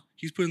it well.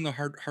 He's putting the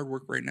hard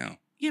work right now.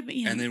 Yeah, but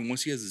and then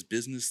once he has his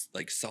business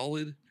like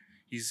solid,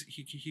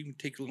 he can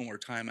take a little more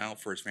time out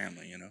for his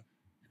family, you know.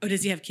 Oh,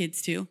 does he have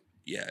kids too?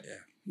 Yeah.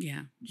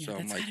 Yeah. So I'm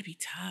That's like, gotta be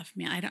tough,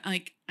 man. I don't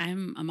like.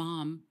 I'm a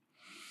mom,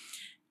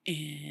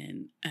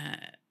 and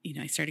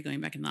I started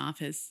going back in the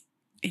office,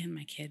 and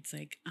my kid's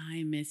like,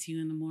 "I miss you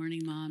in the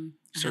morning, mom."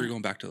 started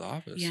going back to the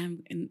office. Yeah,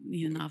 I'm in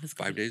the office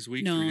 5 days a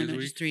week, No, 3 days no, a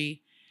week. just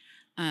 3.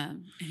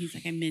 And he's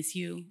like, "I miss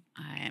you.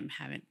 I am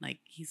having like."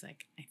 He's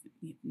like, "I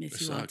miss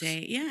It you all sucks.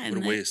 day." Yeah, What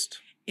and a waste.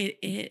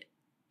 it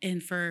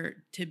and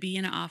to be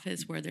in an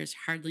office where there's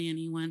hardly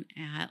anyone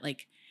at,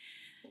 like,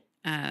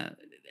 uh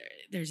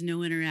there's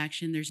no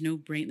interaction, there's no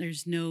brain,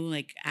 there's no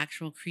like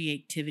actual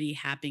creativity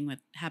happening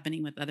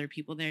with other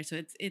people there.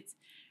 So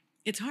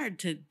it's hard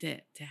to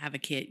have a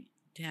kid,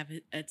 to have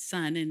a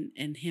son,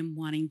 and him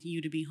wanting you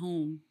to be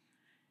home,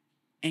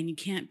 and you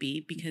can't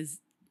be because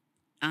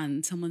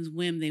on someone's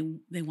whim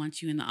they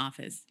want you in the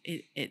office.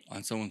 It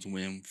On someone's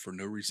whim for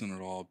no reason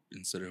at all,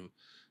 instead of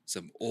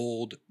some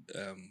old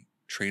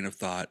train of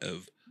thought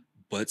of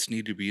butts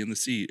need to be in the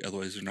seat,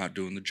 otherwise they're not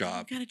doing the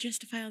job. You've got to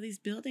justify all these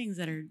buildings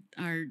that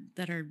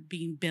are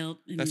being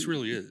built. And, That's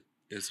really it,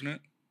 isn't it?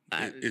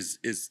 Uh, Is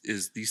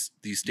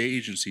these state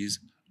agencies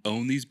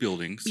own these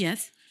buildings?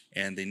 yes.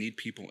 And they need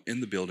people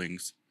in the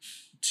buildings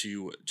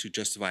to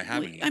justify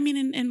having them. I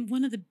mean, and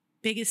one of the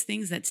biggest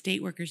things that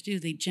state workers do,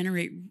 they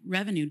generate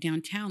revenue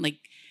downtown. Like,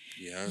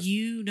 Yeah.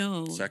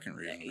 Second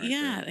reason. Right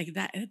yeah, there. like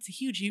that. That's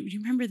huge. You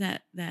remember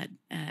that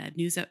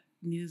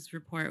news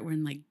report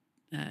when like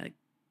the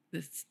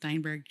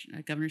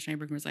Governor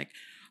Steinberg was like,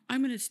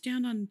 "I'm going to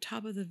stand on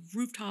top of the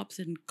rooftops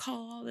and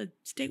call all the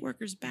state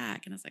workers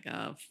back," and I was like,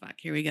 "Oh fuck,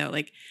 here we go."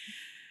 Like,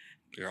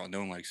 girl, no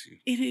one likes you.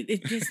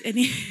 It just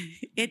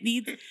it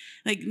needs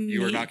like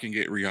you are not going to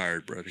get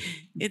rehired, buddy.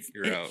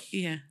 You're out.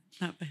 Yeah,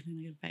 not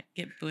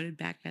get voted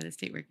back by the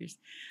state workers.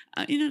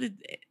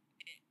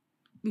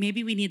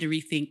 Maybe we need to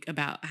rethink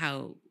about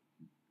how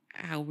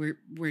we're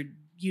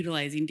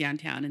utilizing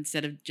downtown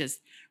instead of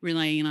just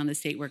relying on the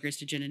state workers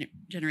to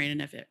generate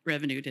enough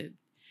revenue to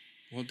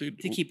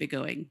keep it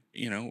going.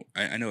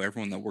 I know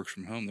everyone that works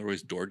from home, they're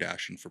always door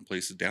dashing from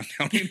places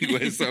downtown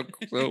anyway. So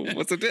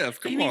what's the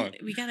diff? Come on.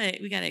 We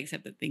gotta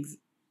accept that things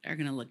are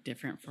gonna look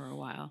different for a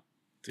while.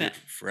 Dude,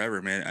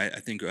 forever, man.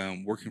 I think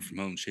working from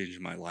home changed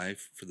my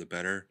life for the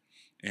better,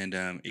 and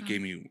it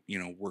gave me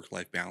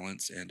work-life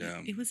balance, and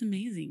it was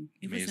amazing.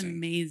 Was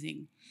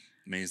amazing.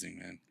 Amazing,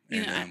 man.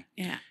 And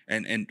yeah.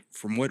 And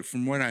from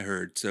what I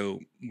heard,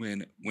 so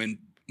when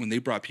they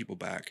brought people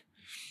back,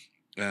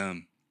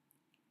 it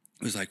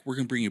was like, we're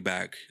gonna bring you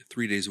back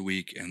 3 days a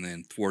week, and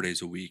then 4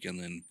 days a week, and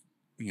then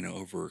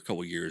over a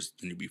couple of years,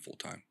 then you'll be full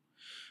time,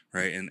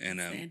 right? And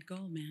end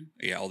goal, man.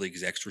 Yeah, all the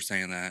execs were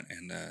saying that,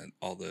 and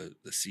all the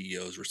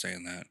CEOs were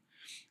saying that,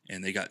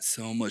 and they got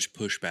so much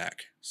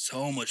pushback.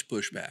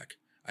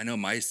 I know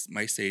my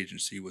state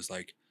agency was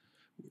like,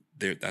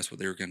 that's what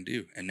they were going to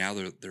do, and now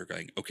they're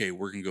going, okay,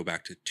 we're going to go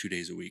back to 2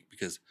 days a week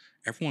because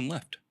everyone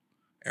left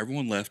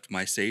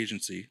my state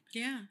agency.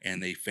 Yeah.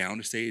 And they found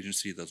a state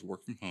agency that's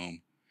work from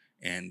home.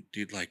 And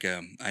dude, like,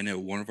 I know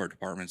one of our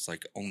departments,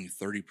 like, only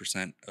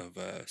 30% of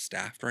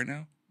staffed right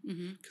now,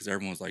 because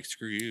everyone was like,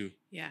 screw you.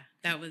 Yeah,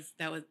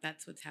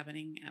 that's what's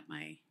happening at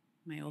my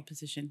old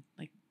position.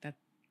 Like, that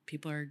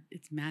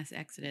it's mass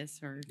exodus,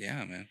 or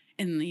yeah, man.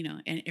 And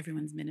and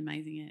everyone's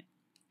minimizing it,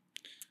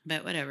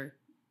 but whatever.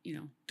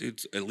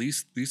 Dude, at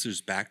least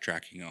there's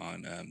backtracking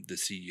on the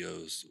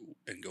CEOs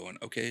and going,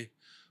 okay,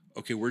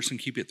 we're just gonna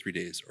keep it 3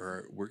 days,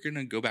 or we're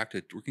gonna go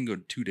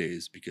 2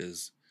 days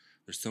because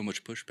there's so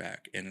much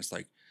pushback. And it's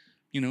like,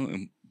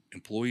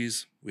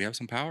 employees, we have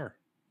some power.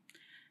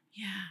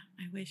 Yeah,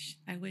 I wish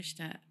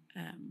that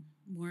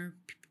more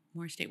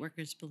state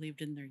workers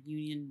believed in their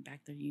union,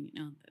 back their union.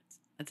 No,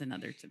 that's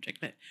another subject,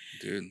 but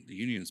dude, the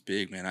union's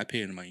big, man. I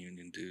pay into my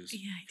union dues.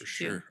 Yeah, for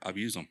sure. I've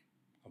used them.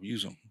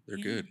 They're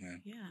good,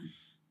 man. Yeah.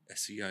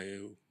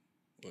 SCIO,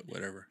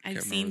 whatever.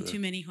 I've seen too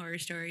many horror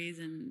stories,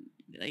 and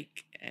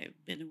like I've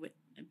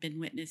been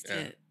witness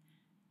to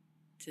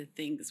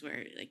things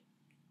where like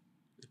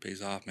it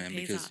pays off, man,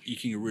 because you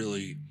can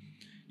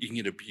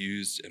get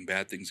abused, and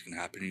bad things can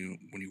happen to you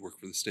when you work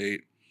for the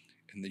state,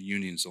 and the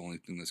union's the only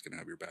thing that's going to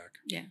have your back.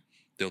 Yeah.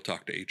 They'll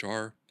talk to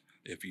HR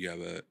if you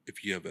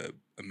have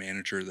a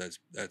manager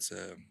that's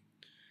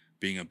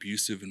being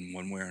abusive in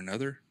one way or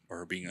another,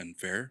 or being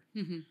unfair.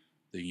 Mm-hmm.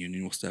 The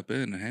union will step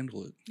in and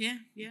handle it. Yeah.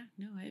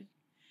 No,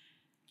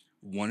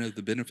 one of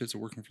the benefits of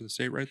working for the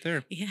state, right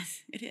there.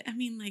 Yes, I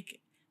mean, like,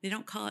 they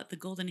don't call it the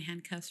golden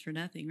handcuffs for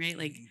nothing, right?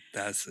 Like,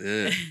 that's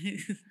it.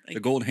 Like,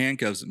 the golden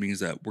handcuffs means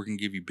that we're gonna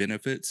give you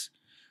benefits,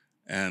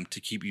 to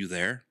keep you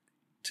there,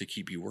 to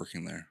keep you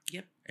working there.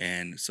 Yep.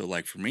 And so,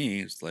 like, for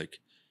me, it's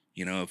like,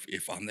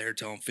 if I'm there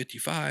till I'm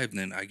 55,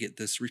 then I get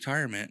this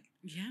retirement.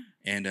 Yeah.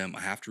 And I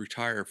have to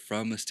retire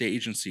from the state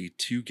agency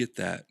to get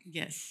that.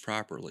 Yes.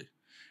 Properly.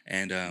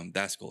 And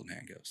that's golden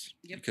handcuffs.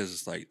 Yep. Because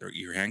it's like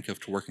you're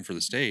handcuffed to working for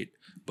the state,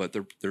 but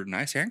they're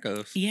nice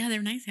handcuffs. Yeah,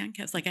 they're nice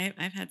handcuffs. Like,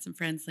 I've had some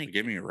friends like, they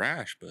give me a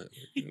rash, but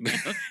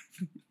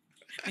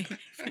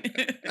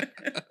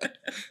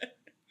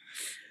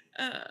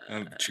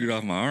I've chewed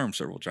off my arm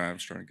several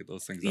times trying to get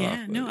those things off.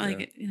 Yeah, But no,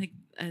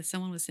 yeah.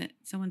 someone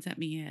sent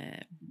me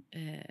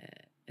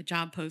a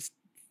job post,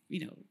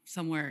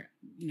 somewhere,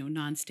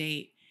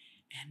 non-state,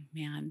 and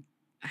man,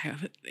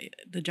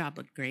 the job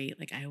looked great.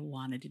 Like I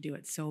wanted to do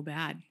it so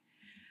bad,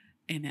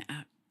 and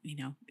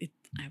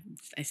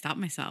I stopped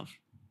myself,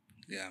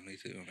 Yeah, me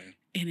too, man.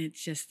 and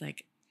it's just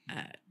like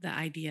the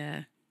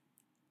idea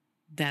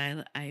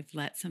that I've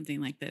let something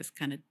like this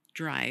kind of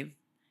drive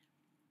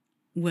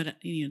what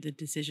the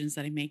decisions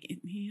that I make. It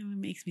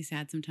makes me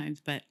sad sometimes,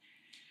 but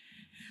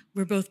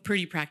we're both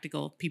pretty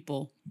practical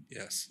people.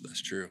 Yes, that's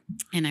true.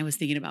 And I was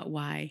thinking about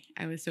why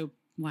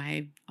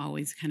I've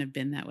always kind of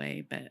been that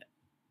way, but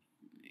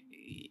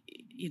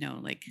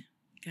like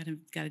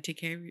gotta take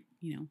care of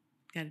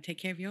gotta take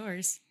care of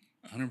yours.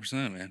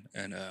 100%, man,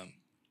 and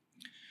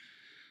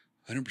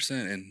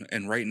 100%,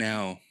 and right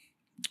now,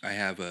 I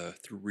have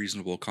through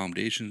reasonable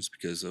accommodations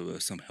because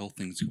of some health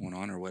things going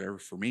on or whatever.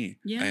 For me,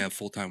 Yeah. I have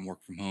full-time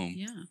work from home,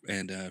 Yeah.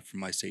 and from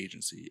my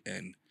agency,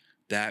 and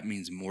that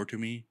means more to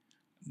me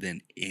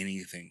than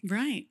anything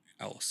Right.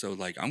 else. So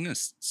like, I'm gonna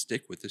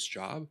stick with this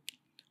job,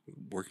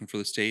 working for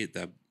the state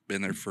that I've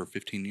been there for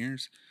 15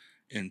 years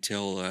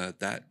until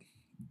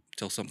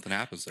until something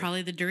happens. Like,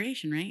 Probably the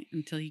duration, right?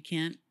 Until you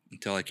can't.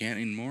 until I can't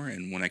anymore,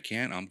 and when I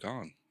can't, I'm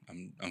gone.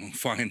 I'm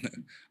fine.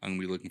 I'm gonna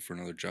be looking for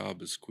another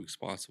job as quick as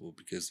possible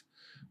because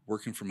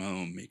working from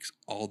home makes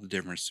all the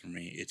difference for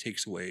me. It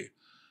takes away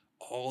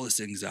all this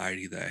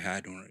anxiety that I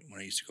had when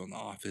I used to go in the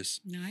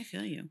office. No, I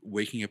feel you.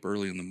 Waking up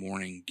early in the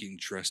morning, getting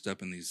dressed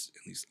up in these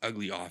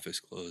ugly office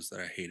clothes that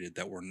I hated,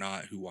 that were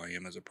not who I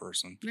am as a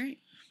person, Right.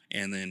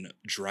 and then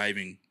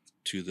driving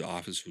to the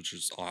office, which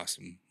is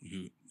awesome.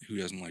 Who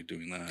doesn't like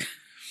doing that?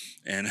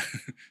 And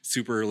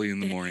super early in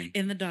the morning,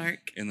 in the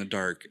dark,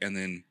 and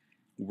then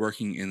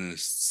working in a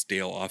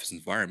stale office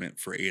environment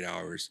for 8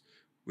 hours,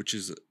 which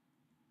is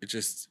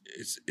it's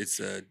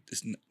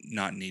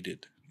not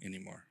needed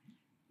anymore.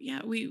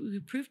 Yeah, we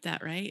proved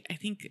that, right? I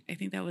think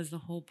that was the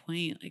whole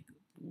point. Like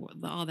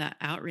all that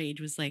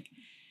outrage was like,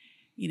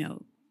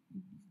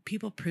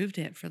 people proved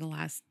it for the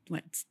last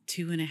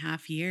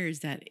 2.5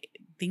 years that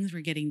things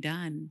were getting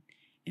done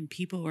and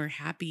people were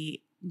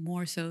happy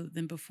more so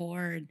than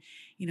before. And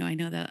I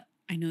know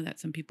that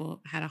some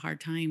people had a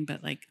hard time,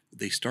 but like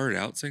They started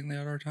out saying they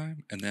had a hard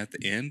time, and then at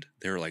the end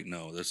they were like,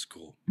 "No, this is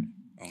cool.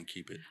 I want to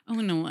keep it." oh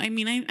no, I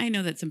mean I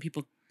know that some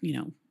people,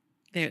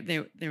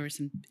 there were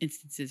some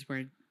instances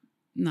where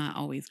not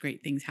always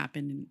great things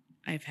happened, and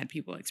I've had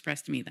people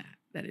express to me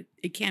that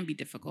it can be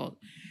difficult.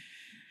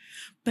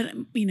 But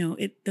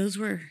those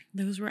were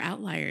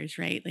outliers,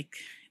 right? Like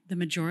the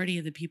majority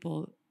of the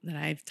people that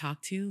I've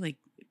talked to, like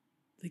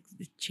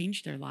it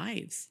changed their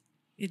lives.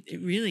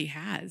 It really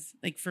has.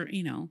 Like for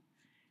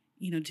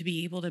to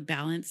be able to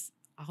balance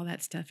all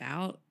that stuff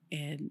out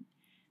and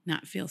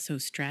not feel so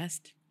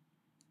stressed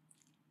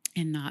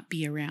and not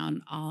be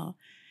around all.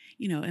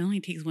 It only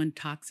takes one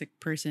toxic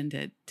person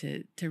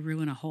to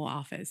ruin a whole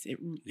office. It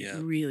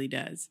really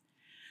does.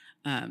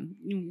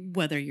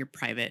 Whether you're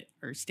private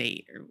or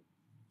state or.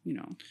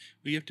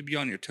 You have to be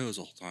on your toes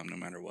all the time, no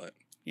matter what.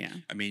 Yeah.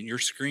 I mean, your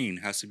screen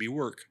has to be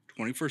work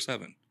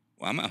 24/7.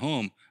 Well, I'm at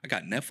home. I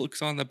got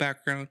Netflix on in the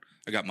background.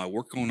 I got my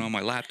work going on my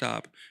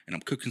laptop, and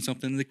I'm cooking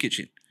something in the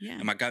kitchen. Yeah.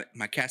 And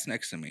my cat's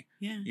next to me.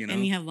 Yeah.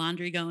 And you have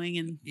laundry going,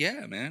 and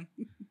yeah, man.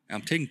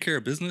 I'm taking care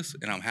of business,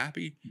 and I'm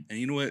happy. And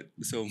you know what?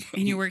 So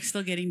and your work's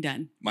still getting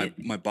done.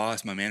 My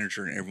boss, my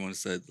manager, and everyone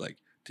said, like,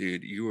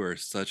 dude, you are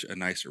such a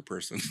nicer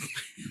person.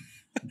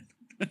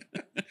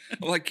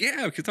 I'm like,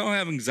 yeah, because I don't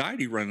have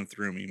anxiety running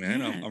through me, man.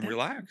 Yeah, I'm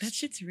relaxed. That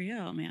shit's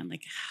real, man.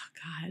 Like,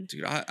 oh God,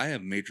 dude, I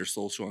have major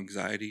social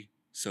anxiety.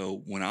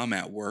 So when I'm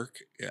at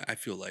work, I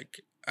feel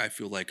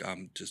like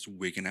I'm just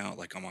wigging out,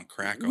 like I'm on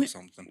crack or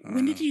something.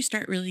 When did you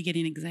start really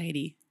getting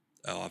anxiety?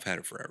 Oh, I've had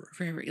it forever.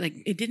 Forever. Like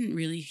it didn't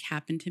really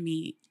happen to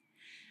me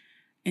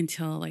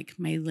until like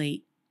my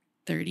late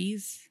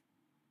 30s,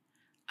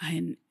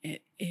 and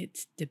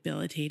it's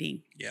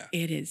debilitating. Yeah,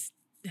 it is.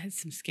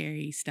 That's some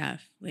scary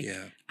stuff. Like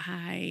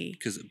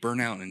because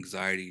burnout and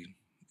anxiety,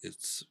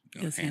 it's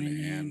goes hand in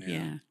hand.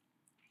 Yeah.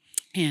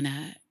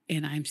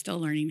 And I'm still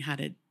learning how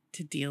to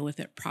deal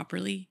with it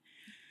properly.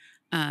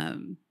 Yeah,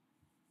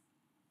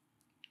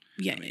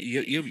 I mean,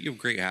 you have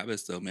great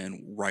habits though,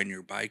 man. Riding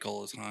your bike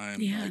all the time.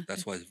 Yeah, like,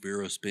 that's why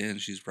Vero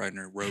spins. She's riding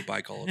her road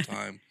bike all the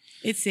time.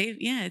 It saves.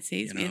 Yeah, it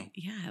saves me.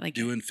 Yeah, like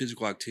doing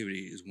physical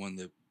activity is one of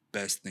the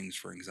best things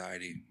for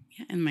anxiety.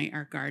 Yeah, and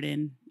our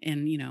garden,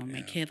 and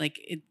my kid, like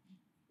it.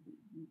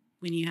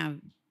 When you have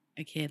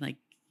a kid, like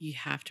you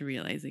have to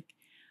realize like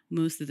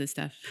most of the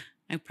stuff,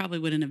 I probably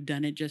wouldn't have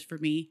done it just for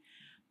me,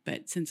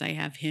 but since I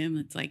have him,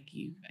 it's like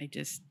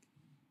it's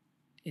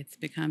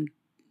become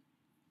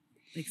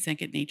like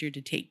second nature to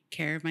take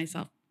care of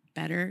myself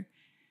better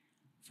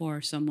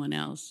for someone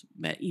else.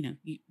 But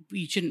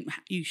you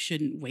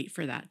shouldn't wait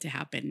for that to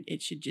happen.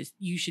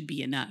 You should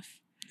be enough.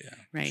 Yeah.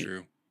 Right.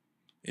 True.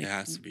 It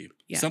has to be.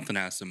 Yeah. Something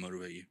has to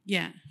motivate you.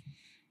 Yeah.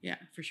 Yeah,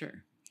 for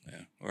sure.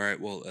 Yeah. All right.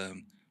 Well,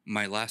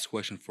 my last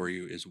question for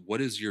you is,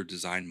 what is your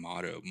design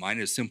motto? Mine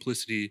is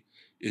simplicity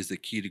is the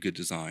key to good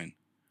design.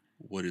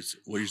 What is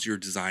your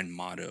design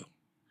motto?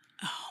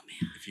 Oh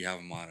man. If you have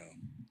a motto.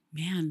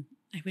 Man,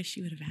 I wish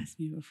you would have asked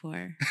me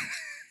before.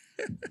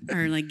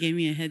 Or like gave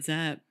me a heads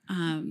up.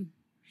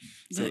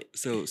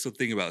 So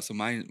think about it. So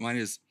mine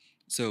is,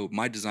 so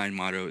my design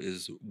motto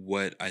is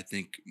what I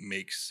think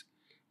makes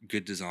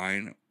good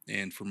design.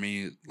 And for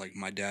me, like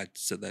my dad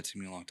said that to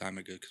me a long time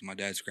ago, because my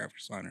dad's a graphic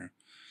designer.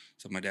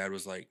 So my dad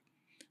was like,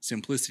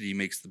 simplicity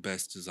makes the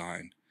best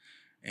design.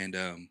 And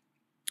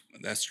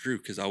that's true,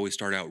 because I always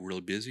start out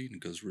really busy and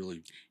it goes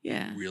really,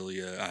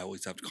 really, I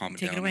always have to calm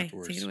it down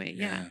afterwards. Take it away.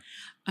 Yeah.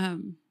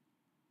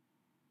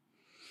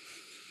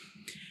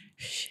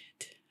 Shit.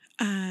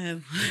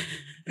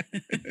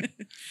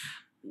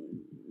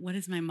 What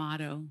is my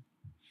motto?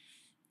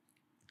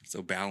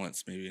 So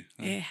balance, maybe.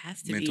 It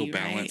has to mental be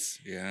balance.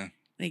 Right? Yeah.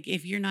 Like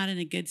if you're not in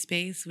a good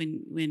space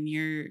when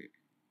you're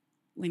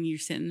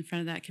sitting in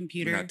front of that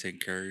computer, you're not taking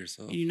care of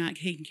yourself. And you're not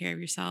taking care of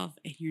yourself,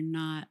 and you're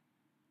not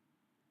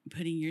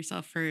putting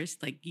yourself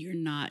first, like you're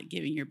not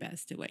giving your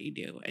best at what you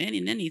do, and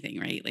in anything,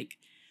 right? Like,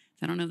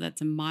 I don't know if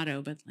that's a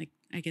motto, but like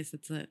I guess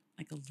it's a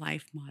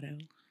life motto.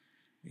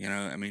 You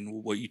know, I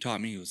mean, what you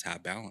taught me was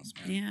have balance,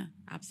 man. Yeah,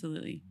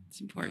 absolutely.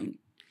 It's important.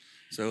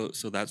 So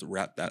that's a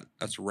wrap.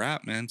 That's a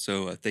wrap, man.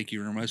 So thank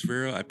you very much,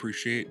 Vera. I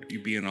appreciate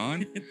you being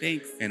on.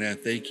 Thanks. And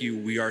thank you,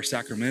 We Are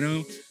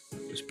Sacramento.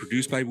 It's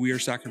produced by We Are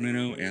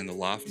Sacramento and the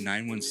Loft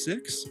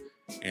 916.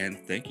 And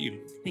thank you.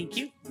 Thank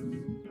you.